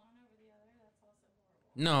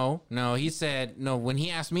 No. He said no. When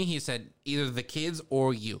he asked me, he said either the kids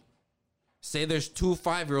or you. Say there's 2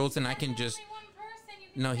 5-year-olds, and I can just.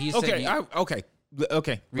 No, he said. Okay.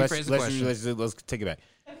 Rephrase the question. Let's take it back.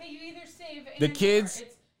 Okay, you either save The and kids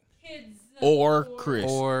it's kids or Chris.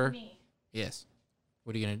 Or me. yes.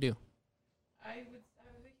 What are you gonna do? I would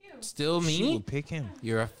pick you. Still She me? will pick him.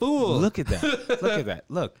 You're a fool. Look at that. Look at that.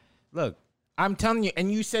 Look. I'm telling you,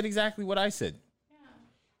 and you said exactly what I said. Yeah.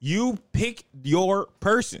 You pick your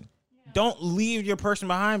person. Don't leave your person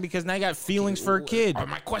behind because now you got feelings for a kid.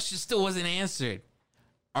 My question still wasn't answered.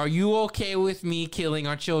 Are you okay with me killing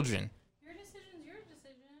our children? Your decision's your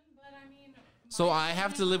decision, but I mean. So I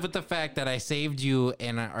have to live with the fact that I saved you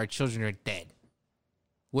and our children are dead.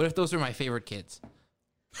 What if those are my favorite kids?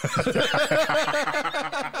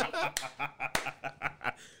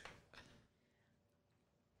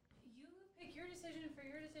 You pick your decision for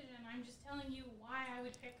your decision. I'm just telling you why I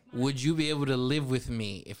would pick mine. Would you be able to live with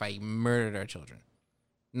me if I murdered our children?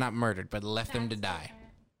 Not murdered, but left them to That's die. different.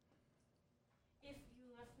 If you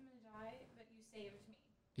left them to die, but you saved me,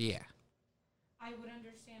 Yeah. I would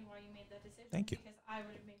understand why you made that decision. Thank you. Because I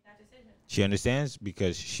would have made that decision. She understands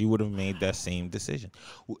because she would have made that same decision.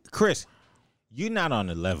 Chris, you're not on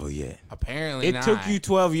the level yet. Apparently It not. took you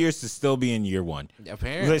 12 years to still be in year 1.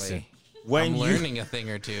 Apparently. Listen, when I'm you learning a thing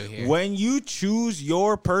or two here. when you choose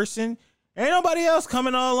your person, ain't nobody else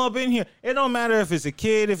coming all up in here. It don't matter if it's a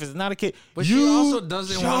kid, if it's not a kid. But you she also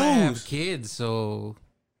doesn't want to have chose. kids, so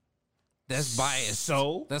that's biased.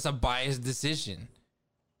 So? That's a biased decision.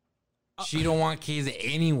 She don't want kids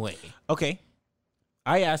anyway. Okay.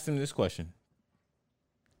 I asked him this question.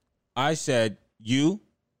 I said, you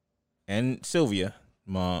and Sylvia,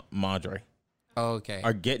 Madre, Okay.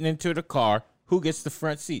 are getting into the car. Who gets the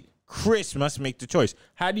front seat? Chris must make the choice.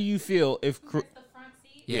 How do you feel if Who gets the front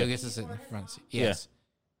seat? Yeah, Yeah. who gets to sit in the front seat? Yeah. Yes.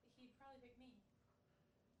 He'd probably pick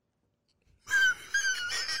me.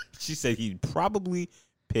 she said he'd probably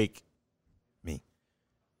pick me?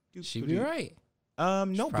 She'd be right. No,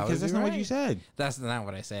 probably because that's be not what right. you said. That's not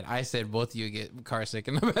what I said. I said both of you get car sick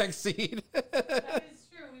in the back seat. That is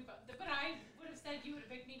true. But I would have said you would have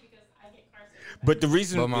picked me because I get car sick. But the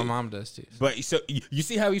reason, But my mom does too. But so you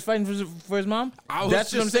see how he's fighting for his mom? I was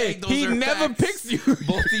That's just what I'm saying. those He are never facts. picks you.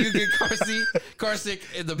 Both of you get car sick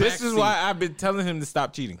in the back This is seat. why I've been telling him to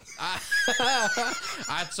stop cheating.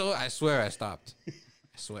 I swear I stopped. I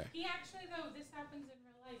swear. He actually, though, this happens in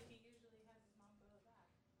real life. He usually has his mom go to the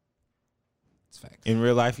back. It's facts. In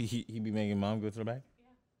real life, he be making mom go to the back.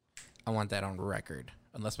 I want that on record,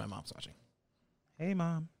 unless my mom's watching. Hey,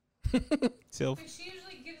 mom. Sylph. But she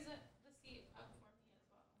usually gives the seat up for me as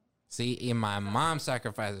well. See, and my mom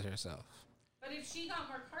sacrifices herself. But if she got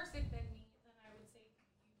more car sick than me, then I would say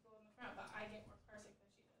you go in the front. But I get more car sick than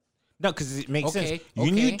she does. No, because it makes Okay, sense.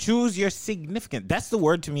 When you okay. choose your significant, that's the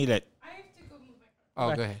word to me that. I have to go move my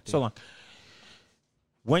car. Oh, go ahead. So long.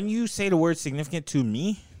 When you say the word significant to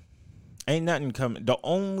me, ain't nothing coming. The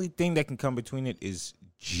only thing that can come between it is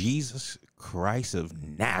Jesus Christ of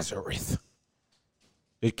Nazareth.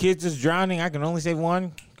 The kids is drowning. I can only save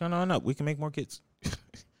one. Come on up. We can make more kids.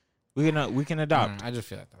 we can adopt. I just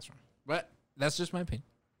feel like that's wrong. But that's just my opinion.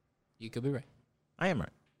 You could be right. I am right.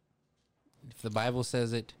 If the Bible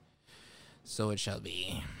says it, so it shall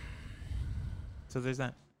be. So there's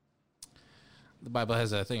that. The Bible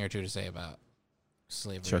has a thing or two to say about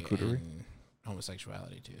slavery Charcuterie? and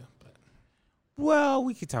homosexuality too. But Well,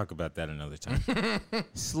 we could talk about that another time.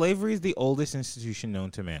 Slavery is the oldest institution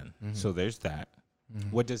known to man. So there's that.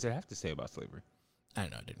 What does it have to say about slavery? I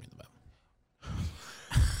don't know. I didn't read the Bible.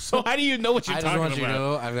 So how do you know what you're I just talking want about? you to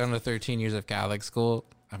know I've gone to 13 years of Catholic school.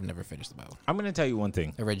 I've never finished the Bible. I'm going to tell you one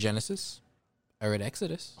thing. I read Genesis. I read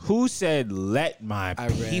Exodus. Who said, let my I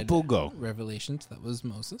read people go? Revelations. That was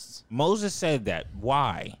Moses. Moses said that.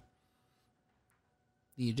 Why?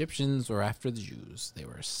 The Egyptians were after the Jews. They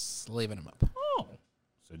were slaving them up. Oh.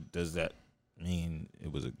 So does that mean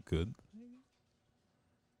it was a good?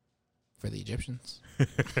 For the Egyptians.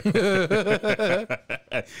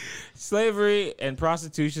 Slavery and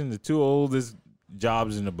prostitution, the two oldest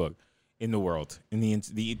jobs in the book, in the world, in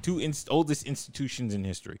the two oldest institutions in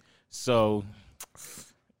history. So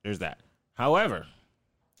there's that. However,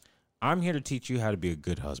 I'm here to teach you how to be a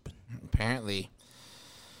good husband, Apparently.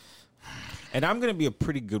 and I'm going to be a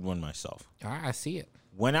pretty good one myself. I see it.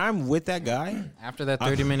 When I'm with that guy, After that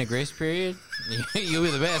 30-minute grace period, you'll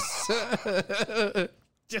be the best.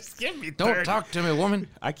 just give me. Don't talk to me, woman.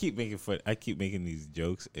 I keep making fun. I keep making these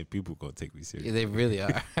jokes, and people gonna take me seriously. They really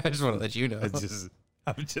are. I just want to let you know. I'm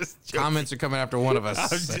just joking. Comments are coming after one of us. I'm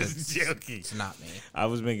but just joking. It's not me.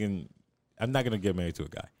 I'm not gonna get married to a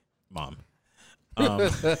guy, Mom.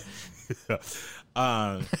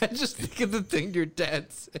 I just think of the thing your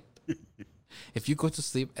dad said. If you go to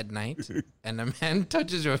sleep at night and a man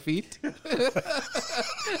touches your feet,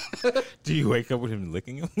 Do you wake up with him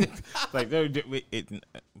licking him? Like, no, Still arguing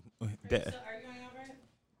over it?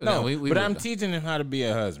 no, we but I'm moved on. teaching him how to be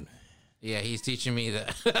a husband. Yeah, he's teaching me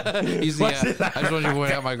that. I just want you to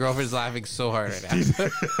point out my girlfriend's laughing so hard right now.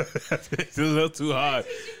 It's a little too hard.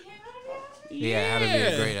 Yeah, how to be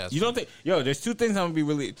a great husband. You don't think? Yo, there's three things I'm gonna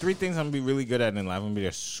be really good at in life. I'm gonna be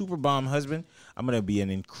a super bomb husband. I'm gonna be an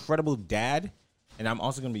incredible dad, and I'm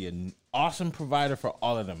also gonna be an awesome provider for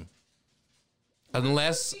all of them.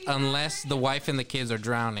 Unless the wife and the kids are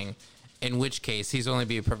drowning, in which case he's only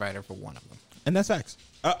be a provider for one of them. And that's facts.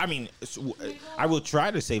 I will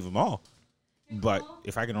try to save them all, but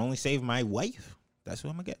if I can only save my wife, that's what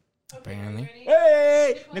I'm gonna get. Apparently,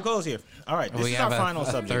 Hey, Nicole's here. All right, this we is have our final a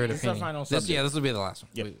subject. third This is our opinion. final This subject. will be the last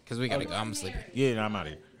one. Yep. Because we gotta go. I'm sleepy. Yeah, no, I'm out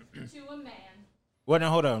of here. To a man. Well, no,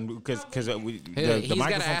 hold on, because He's got to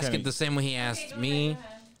microphone ask kinda- it the same way he asked go me. ahead, go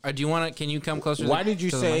ahead. Or do you want to? Can you come closer? Why to the, did you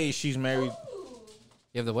to the say mic? she's married? Ooh.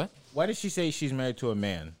 You have the what? Why did she say she's married to a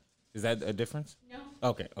man? Is that a difference? No.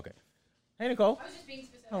 Okay. Hey, Nicole. I was just being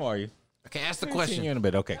specific. How are you? Okay, ask the Haven't seen question. you in a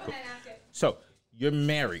bit. Okay, Go cool. ahead, ask it. So you're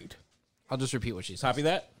married. I'll just repeat what she said. Copy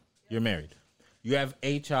that. You're married. You have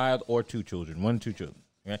a child or two children. 1, 2 children.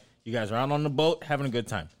 Okay. You guys are out on the boat having a good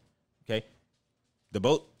time. Okay. The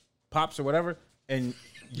boat pops or whatever, and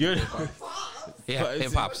you're. Yeah,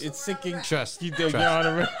 it pops. It's sinking. Trust. You Trust. You're on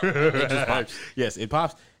a It just pops. Yes, it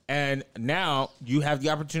pops. And now you have the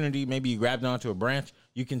opportunity. Maybe you grabbed onto a branch.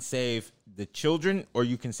 You can save the children, or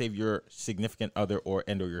you can save your significant other or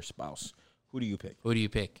your spouse. Who do you pick? Who do you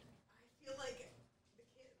pick? feel like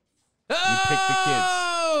the kids. You pick the kids.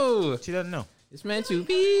 Oh, She doesn't know. it's meant to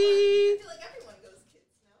be. I feel like everyone goes kids,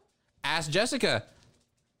 no? Ask Jessica.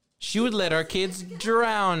 She would let our kids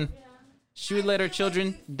drown. She would let her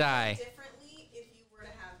children die. Differently if you were to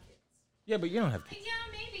have kids. Yeah, but you don't have kids. Yeah,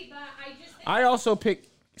 maybe, but I just think. I also pick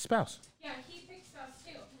spouse. Yeah, he picked spouse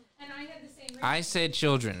too. And I had the same reason. I said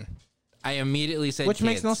children. I immediately said Which kids.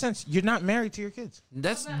 makes no sense. You're not married to your kids.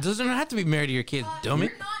 That's doesn't have to be married to your kid, dummy.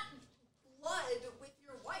 You're not blood with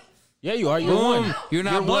your wife. Yeah, you are. You're Boom. one. You're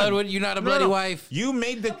not You're blood one. with. You're not a No, bloody no. wife. You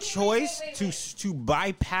made the wait, choice wait, to wait. to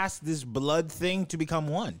bypass this blood thing to become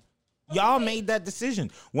one. Y'all made that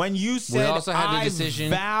decision when you said. We also had "I the decision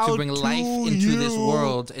vow to bring life into this you."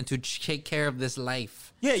 world and to take care of this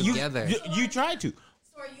life Yeah, together. you tried to.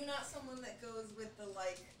 So are you not someone that goes with the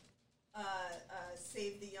like,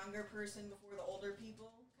 save the younger person before the older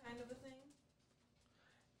people kind of a thing?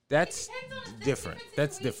 That's depends on- that's different. different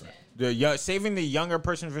That's situation. different. Saving the younger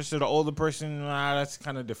person versus the older person. That's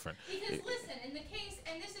kind of different. Because listen, in the case,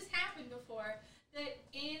 and this has happened before, that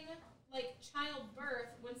in like childbirth,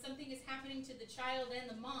 when something is happening to the child and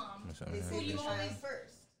the mom, They Who save you the child always-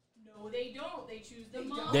 first. no, they don't. They choose the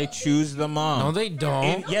mom. They choose the mom. No, they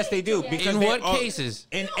don't. Yes, they do. Because In they what are- cases?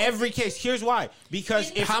 In every case. Here's why.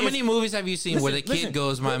 Because if How many movies have you seen where the Listen, kid listen.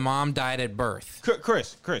 goes, "My mom died at birth"?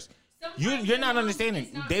 Chris, Sometimes you're the not mom understanding.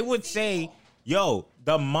 is not They would say, responsible. "Yo,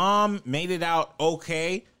 the mom made it out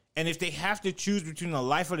okay," and if they have to choose between the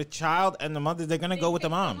life of the child and the mother, they're gonna They go with the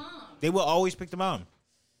pick mom. They will always pick the mom.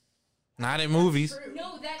 Not in movies.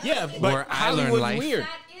 No, that Yeah, is but Where I learned Hollywood's life. weird.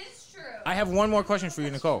 that is true. I have one more question for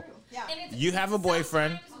you, Nicole. Yeah. And it's, You have a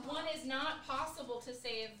boyfriend. Sometimes one is not possible to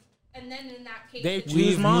save, and then in that case, They it's choose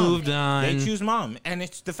We've mom. moved on. They choose mom, and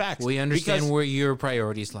it's the facts. We understand Because where your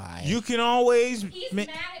priorities lie. you can always. He's mad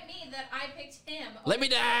at me that I picked him. Let me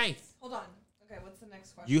die. Hold on. Okay, what's the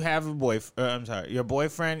next question? You have a boyfriend. I'm sorry. Your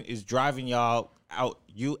boyfriend is driving y'all out.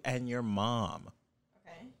 You and your mom.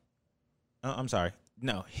 Okay. I'm sorry.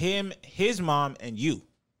 No, his mom, and you.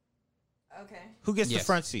 Okay. Who gets the Yes.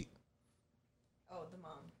 front seat? Oh, the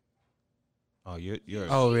mom. Oh, you're.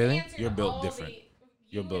 Oh, She's really? answered You're built all different. the-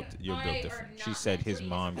 You're you built. and You're I built are different. not She said meant his for each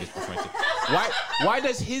mom other. gets the front seat. Why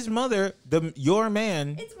does his mother, your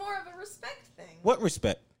man? It's more of a respect thing. What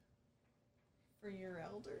respect? For your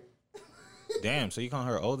elder? Damn. So you call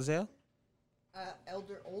her old as hell?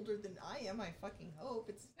 Older than I am, I fucking hope.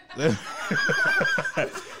 It's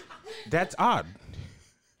That's odd.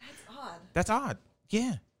 That's odd. That's odd.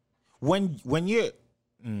 Yeah. When you're,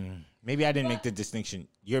 maybe I didn't make the distinction.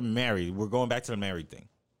 You're married. We're going back to the married thing.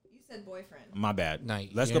 You said boyfriend. My bad. No,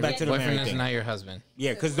 Let's go your back to the boyfriend married is thing. not your husband.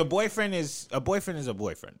 Yeah, because the boyfriend is a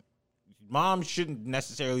boyfriend. Mom shouldn't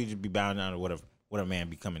necessarily just be bound down to what a man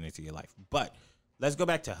be coming into your life. But let's go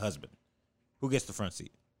back to husband. Who gets the front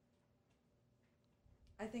seat?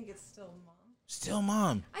 I think it's still mom. Still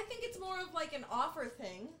mom. I think it's more of like an offer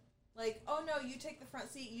thing. Like, oh no, you take the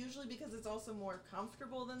front seat usually because it's also more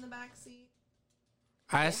comfortable than the back seat.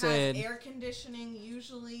 I It said has air conditioning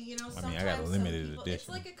usually, you know, I sometimes mean, I got a some limited people, edition. it's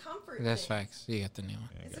like a comfort that's thing. facts. You got the new one.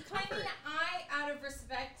 It's a I comfort. mean, I, out of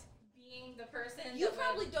respect, being the person You that would-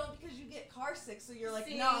 probably don't because you get car sick, so you're like,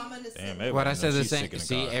 See? no, I'm gonna sit. Damn, in everybody What I knows said the she's same. sick in the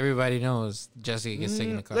See, car. everybody knows Jessica gets sick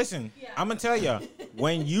in the car. Listen, Yeah. I'm gonna tell you,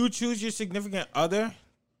 when you choose your significant other,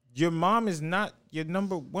 your mom is not your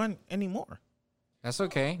number one anymore. That's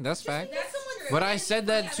okay. That's fact. That's someone true. But I said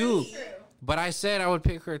that That's too. true. But I said I would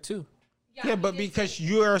pick her too. Yeah, but we did because say-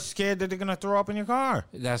 you are scared that they're gonna throw up in your car.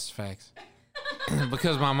 That's facts.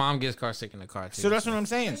 Because my mom gets car sick in the car too. So that's what I'm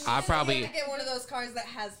saying. I You probably, have to get one of those cars that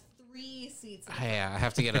has 3 seats. In it. yeah, I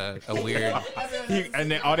have to get a weird, Everyone has a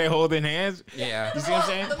And then seat. are they holding hands? yeah, You see what I'm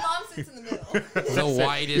saying? The mom sits in the middle. the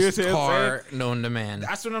widest You see what I'm car known to man.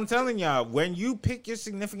 That's what I'm telling y'all. When you pick your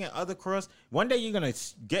significant other cross, one day you're gonna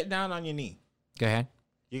get down on your knee. Go ahead.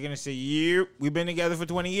 You're gonna say, "Yeah, we've been together for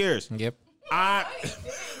 20 years. Yep. I, 8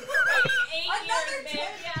 Another years, 10. man.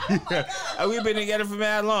 Yeah. Oh my God. we've been together for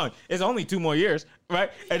mad long. It's only 2 more years, right?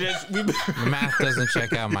 And then The math doesn't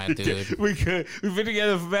check out, my dude. we've been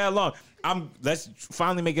together for mad long. Let's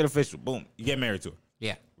finally make it official. Boom, you get married to her,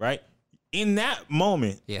 Yeah. right? In that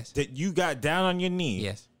moment, Yes. that you got down on your knee,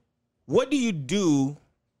 Yes. what do you do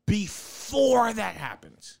before that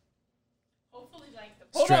happens? Hopefully, like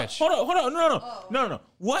the Stretch. Hold on. Oh. No.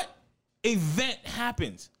 What event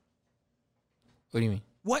happens? What do you mean?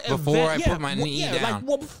 What Before event, I put my knee down. Like,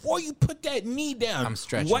 well, before you put that knee down, I'm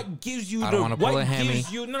stretching. What gives you I the? don't wanna pull What a hammy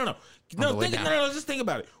gives you? No. on the way down. No. Just think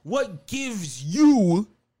about it. What gives you,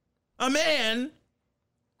 a man?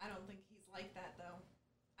 I don't think he's like that though.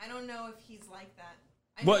 I don't know if he's like that.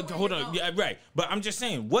 I know What? where Hold you're on. going. Yeah, right. But I'm just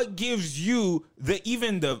saying, what gives you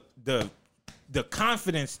the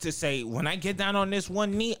confidence to say, when I get down on this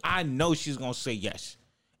one knee, I know she's gonna say yes,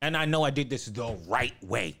 and I know I did this the right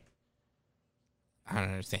way. I don't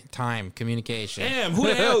understand. Time, communication. Damn, who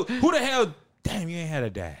the hell? Who the hell? Damn, you ain't had a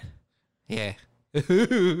dad. Yeah.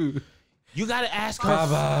 You gotta ask her.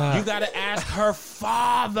 Baba. You gotta ask her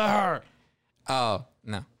father. Oh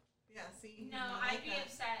no, Yeah, see. No, I I'd like be that.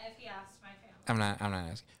 upset if he asked my family. I'm not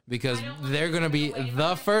asking because I don't want they're to gonna give be it away, the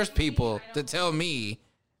but first I don't- people I to don't- tell me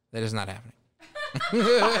that it's not happening. That's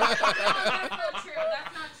not true.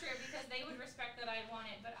 That's not true because they would respect that I want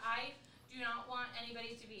it, but I do not want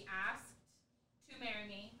anybody to be asked to marry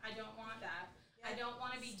me. I don't want that. I don't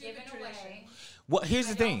want to be Stupid given away. tradition. Well, here's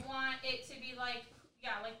I the thing. don't want it to be like,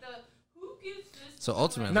 like the who gives this. So to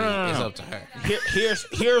ultimately, women? No. it's up to her.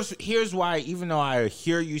 Here's why. Even though I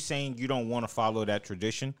hear you saying you don't want to follow that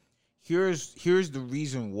tradition, here's the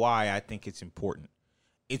reason why I think it's important.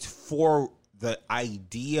 It's for the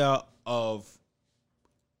idea of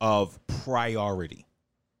priority.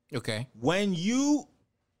 Okay. When you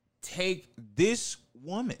take this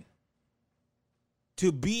woman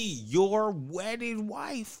to be your wedded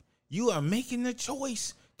wife, you are making the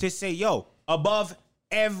choice to say, yo, above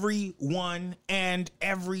everyone and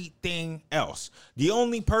everything else. The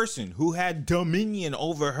only person who had dominion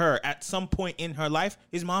over her at some point in her life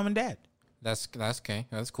is mom and dad. That's okay.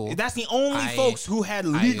 That's cool. That's the only I- folks who had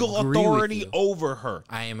I legal agree with authority you. over her.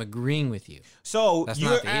 I am agreeing with you. So That's you're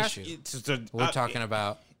not the asking. issue. We're talking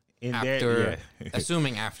about in after, there, yeah.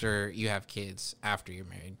 assuming after you have kids, after you're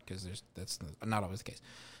married, because that's not always the case.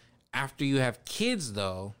 After you have kids,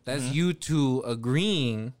 though, that's you two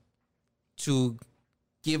agreeing to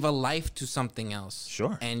give a life to something else.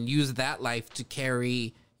 Sure. And use that life to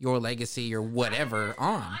carry your legacy or whatever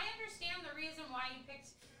on. I understand the reason why you picked.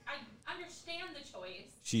 I understand the choice.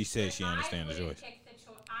 She says she but understands the I wouldn't choice. pick the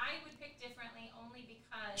I would pick differently only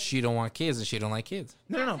because She don't want kids and she don't like kids.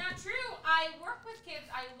 No. that's not true. I work with kids.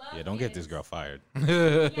 I love. Yeah, don't get this kids. girl fired. Yeah,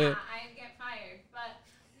 I get fired. But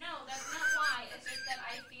no, that's not why. It's just that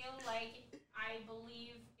I feel like I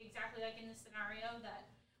believe exactly like in the scenario that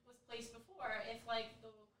was placed before. If like the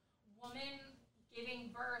woman giving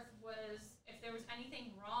birth was, if there was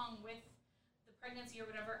anything wrong with the pregnancy or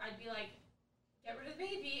whatever, I'd be like, get rid of the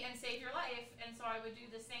baby and save your life. And so I would do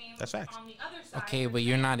the same That's facts. on the other side. Okay, for but the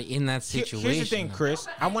you're man. not in that situation. Here's the thing, though. Chris.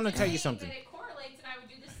 No, but I want to I'm tell you saying something. that it correlates, and I would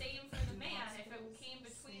do the same for the man if it came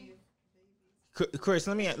between. Chris,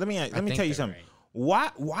 let me I tell you think something.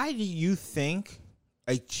 they're Why do you think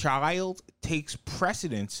a child takes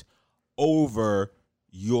precedence over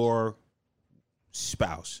your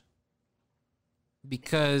spouse?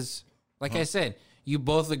 Because, like I said, you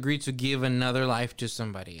both agreed to give another life to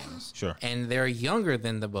somebody else. Sure. And they're younger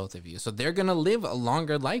than the both of you. So they're going to live a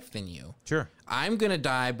longer life than you. Sure. I'm going to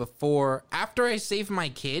die after I save my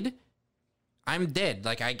kid, I'm dead.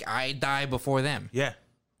 Like, I die before them. Yeah.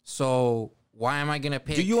 So why am I going to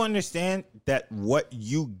pick? Do you understand that what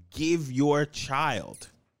you give your child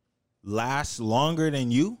lasts longer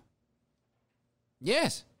than you?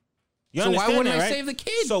 Yes. You So why understand wouldn't that, I right? save the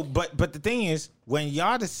kid? So, but the thing is, when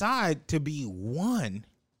y'all decide to be one,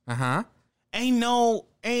 Uh-huh. ain't no.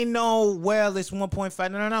 Well, it's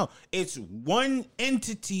 1.5. No. It's one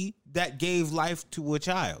entity that gave life to a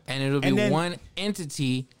child, And it'll be then- one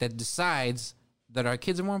entity that decides that our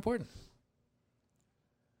kids are more important.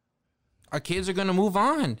 Our kids are going to move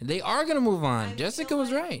on. They are going to move on. I Jessica feel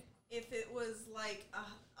was like right. If it was like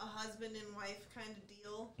a husband and wife kind of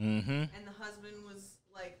deal, Mm-hmm. and the husband was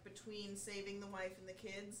like between saving the wife and the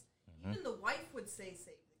kids, Mm-hmm. even the wife would say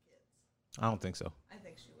save the kids. I don't think so. I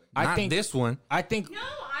think she would. I Not think this one. I think No,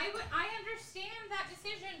 I understand that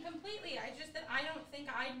decision completely. I just that I don't think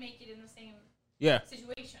I'd make it in the same yeah.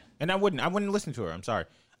 situation. And I wouldn't listen to her. I'm sorry.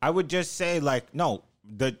 I would just say like, no,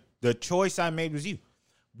 the choice I made was you.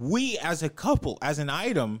 We as a couple, as an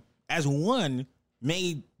item, as one,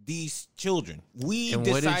 made these children. We And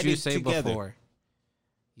decided what did you say together. before?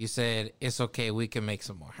 You said, it's okay, we can make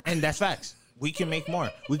some more. And that's facts. We can make more.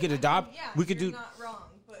 We could adopt. Yeah, we could you're do. not wrong,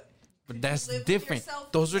 but But could that's you live with different.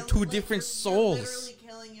 yourself? Those are You're two like, different you're souls. literally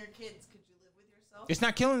killing your kids. Could you live with yourself? It's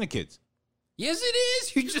not killing the kids. Yes, it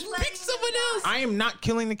is. You just letting picked them someone die. else. I am not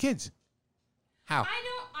killing the kids. How?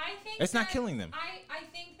 I think It's not that- killing them. I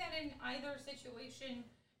think that in either situation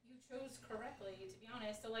you chose correctly, to be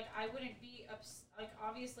honest. So like I wouldn't be like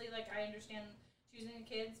obviously like I understand choosing the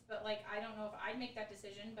kids, but like I don't know if I'd make that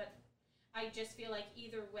decision, but I just feel like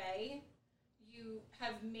either way you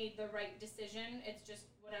have made the right decision. It's just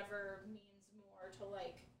whatever means more to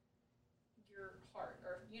like your heart,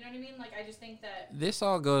 or you know what I mean? Like I just think that This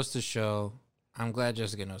all goes to show I'm glad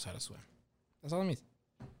Jessica knows how to swim. That's all it means.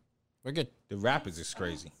 We're good. The Rapids is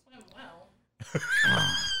crazy. I don't swim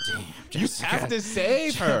well. You have to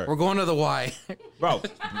save her, We're going to the Y. bro.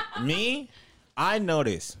 Me, I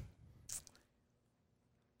noticed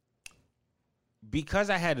because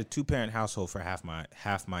I had a 2-parent household for half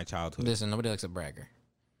my childhood. Listen, nobody likes a bragger.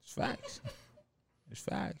 It's facts. It's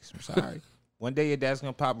facts. I'm sorry. One day your dad's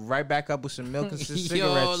gonna pop right back up with some milk and some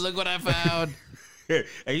cigarettes. Yo, look what I found.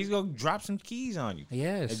 And he's gonna drop some keys on you.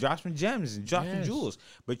 Yes. And drop some gems and drop some Yes. jewels.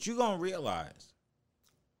 But you're gonna realize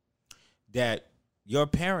that your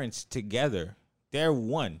parents together, they're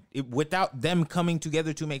one. Without them coming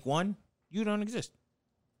together to make one, you don't exist.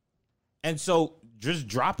 And so just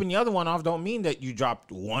dropping the other one off don't mean that you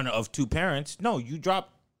dropped one of 2 parents. No, you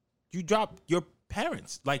drop your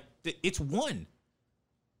parents. Like it's one.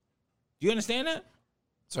 Do you understand that?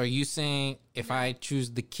 So are you saying if I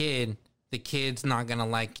choose the kid's not gonna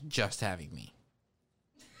like just having me?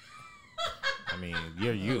 I mean,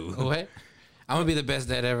 you're you. What? I'm gonna be the best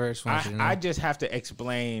dad ever. Just want you to know. I just have to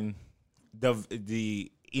explain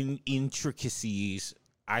the intricacies,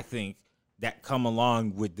 I think, that come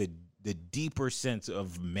along with the deeper sense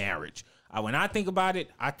of marriage. When I think about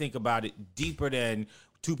it deeper than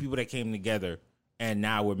 2 people that came together and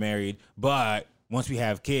now we're married. But once we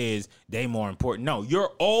have kids, they more important. No,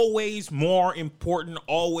 you're always more important,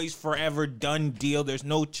 always, forever, done deal. There's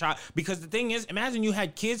no child. Because the thing is, imagine you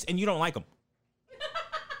had kids and you don't like them.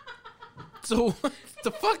 So what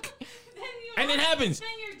the fuck? Then you And it happens. Then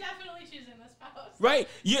you're definitely choosing the spouse. right?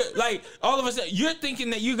 You're like, all of a sudden, you're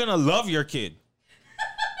thinking that you're gonna love your kid.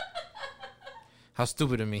 How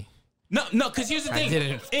stupid of me. No, because here's the I thing.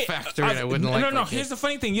 didn't factor in I wouldn't like my kid. Here's the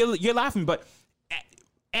funny thing. You're laughing, but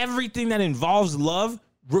everything that involves love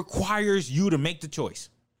requires you to make the choice.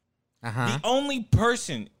 Uh-huh. The only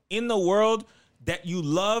person in the world that you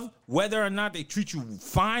love, whether or not they treat you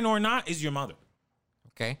fine or not, is your mother.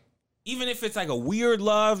 Okay. Even if it's like a weird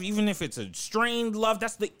love, even if it's a strained love,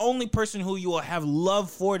 that's the only person who you will have love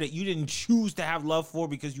for that you didn't choose to have love for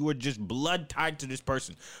because you were just blood tied to this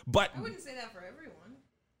person. But I wouldn't say that for everyone.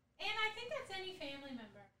 And I think that's any family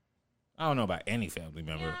member. I don't know about any family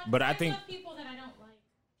member, Yeah, but I think, love people that I don't like.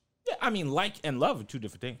 yeah, I mean, like and love are two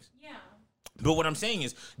different things. Yeah. But what I'm saying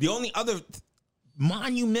is the only other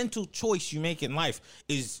monumental choice you make in life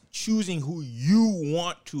is choosing who you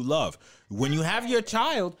want to love. When you have your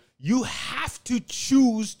child, you have to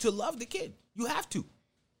choose to love the kid. You have to.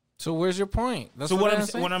 So where's your point? That's So what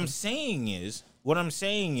saying. I'm saying is,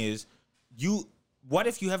 you. What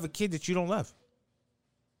if you have a kid that you don't love?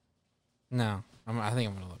 No, I think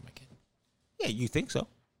I'm gonna love my kid. Yeah, you think so,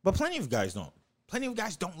 but plenty of guys don't. Plenty of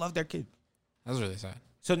guys don't love their kid. That's really sad.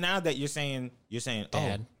 So now that you're saying, Dad.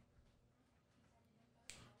 oh,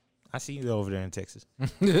 I see you over there in Texas.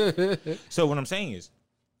 So what I'm saying is,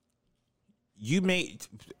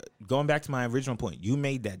 going back to my original point, you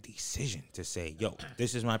made that decision to say, yo,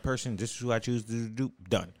 this is my person, this is who I choose to do,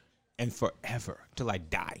 done. And forever, till I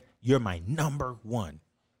die, you're my number one.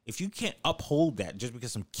 If you can't uphold that just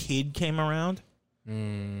because some kid came around.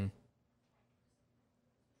 I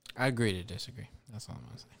agree to disagree. That's all I'm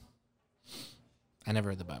gonna say. I never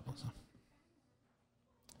read the Bible, so.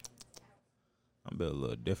 I'm built a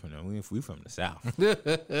little different. We from the South.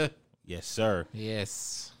 Yes, sir.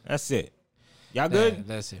 Yes. That's it. Y'all good?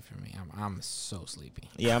 That's it for me. I'm so sleepy.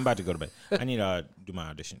 Yeah, I'm about to go to bed. I need to do my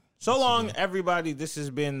audition. So long, everybody. This has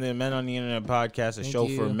been the Men on the Internet podcast, a show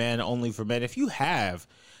for men, only for men. If you have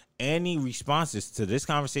any responses to this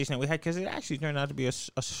conversation that we had, because it actually turned out to be a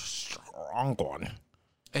strong one.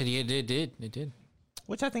 It did.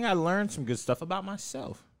 Which I think I learned some good stuff about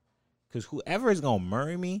myself. Because whoever is going to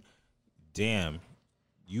marry me, damn,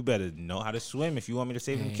 you better know how to swim if you want me to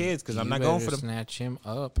save them kids. Because I'm not going for them. Snatch him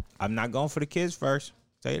up. I'm not going for the kids first.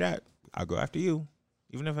 Tell you that. I'll go after you.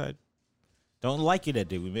 Even if I don't like you that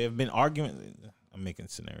day. We may have been arguing. I'm making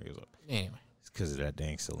scenarios up. Anyway. It's because of that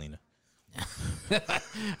dang Selena.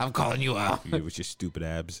 I'm calling you out. You with your stupid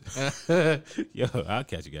abs. Yo, I'll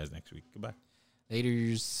catch you guys next week. Goodbye.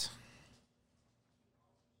 Laters.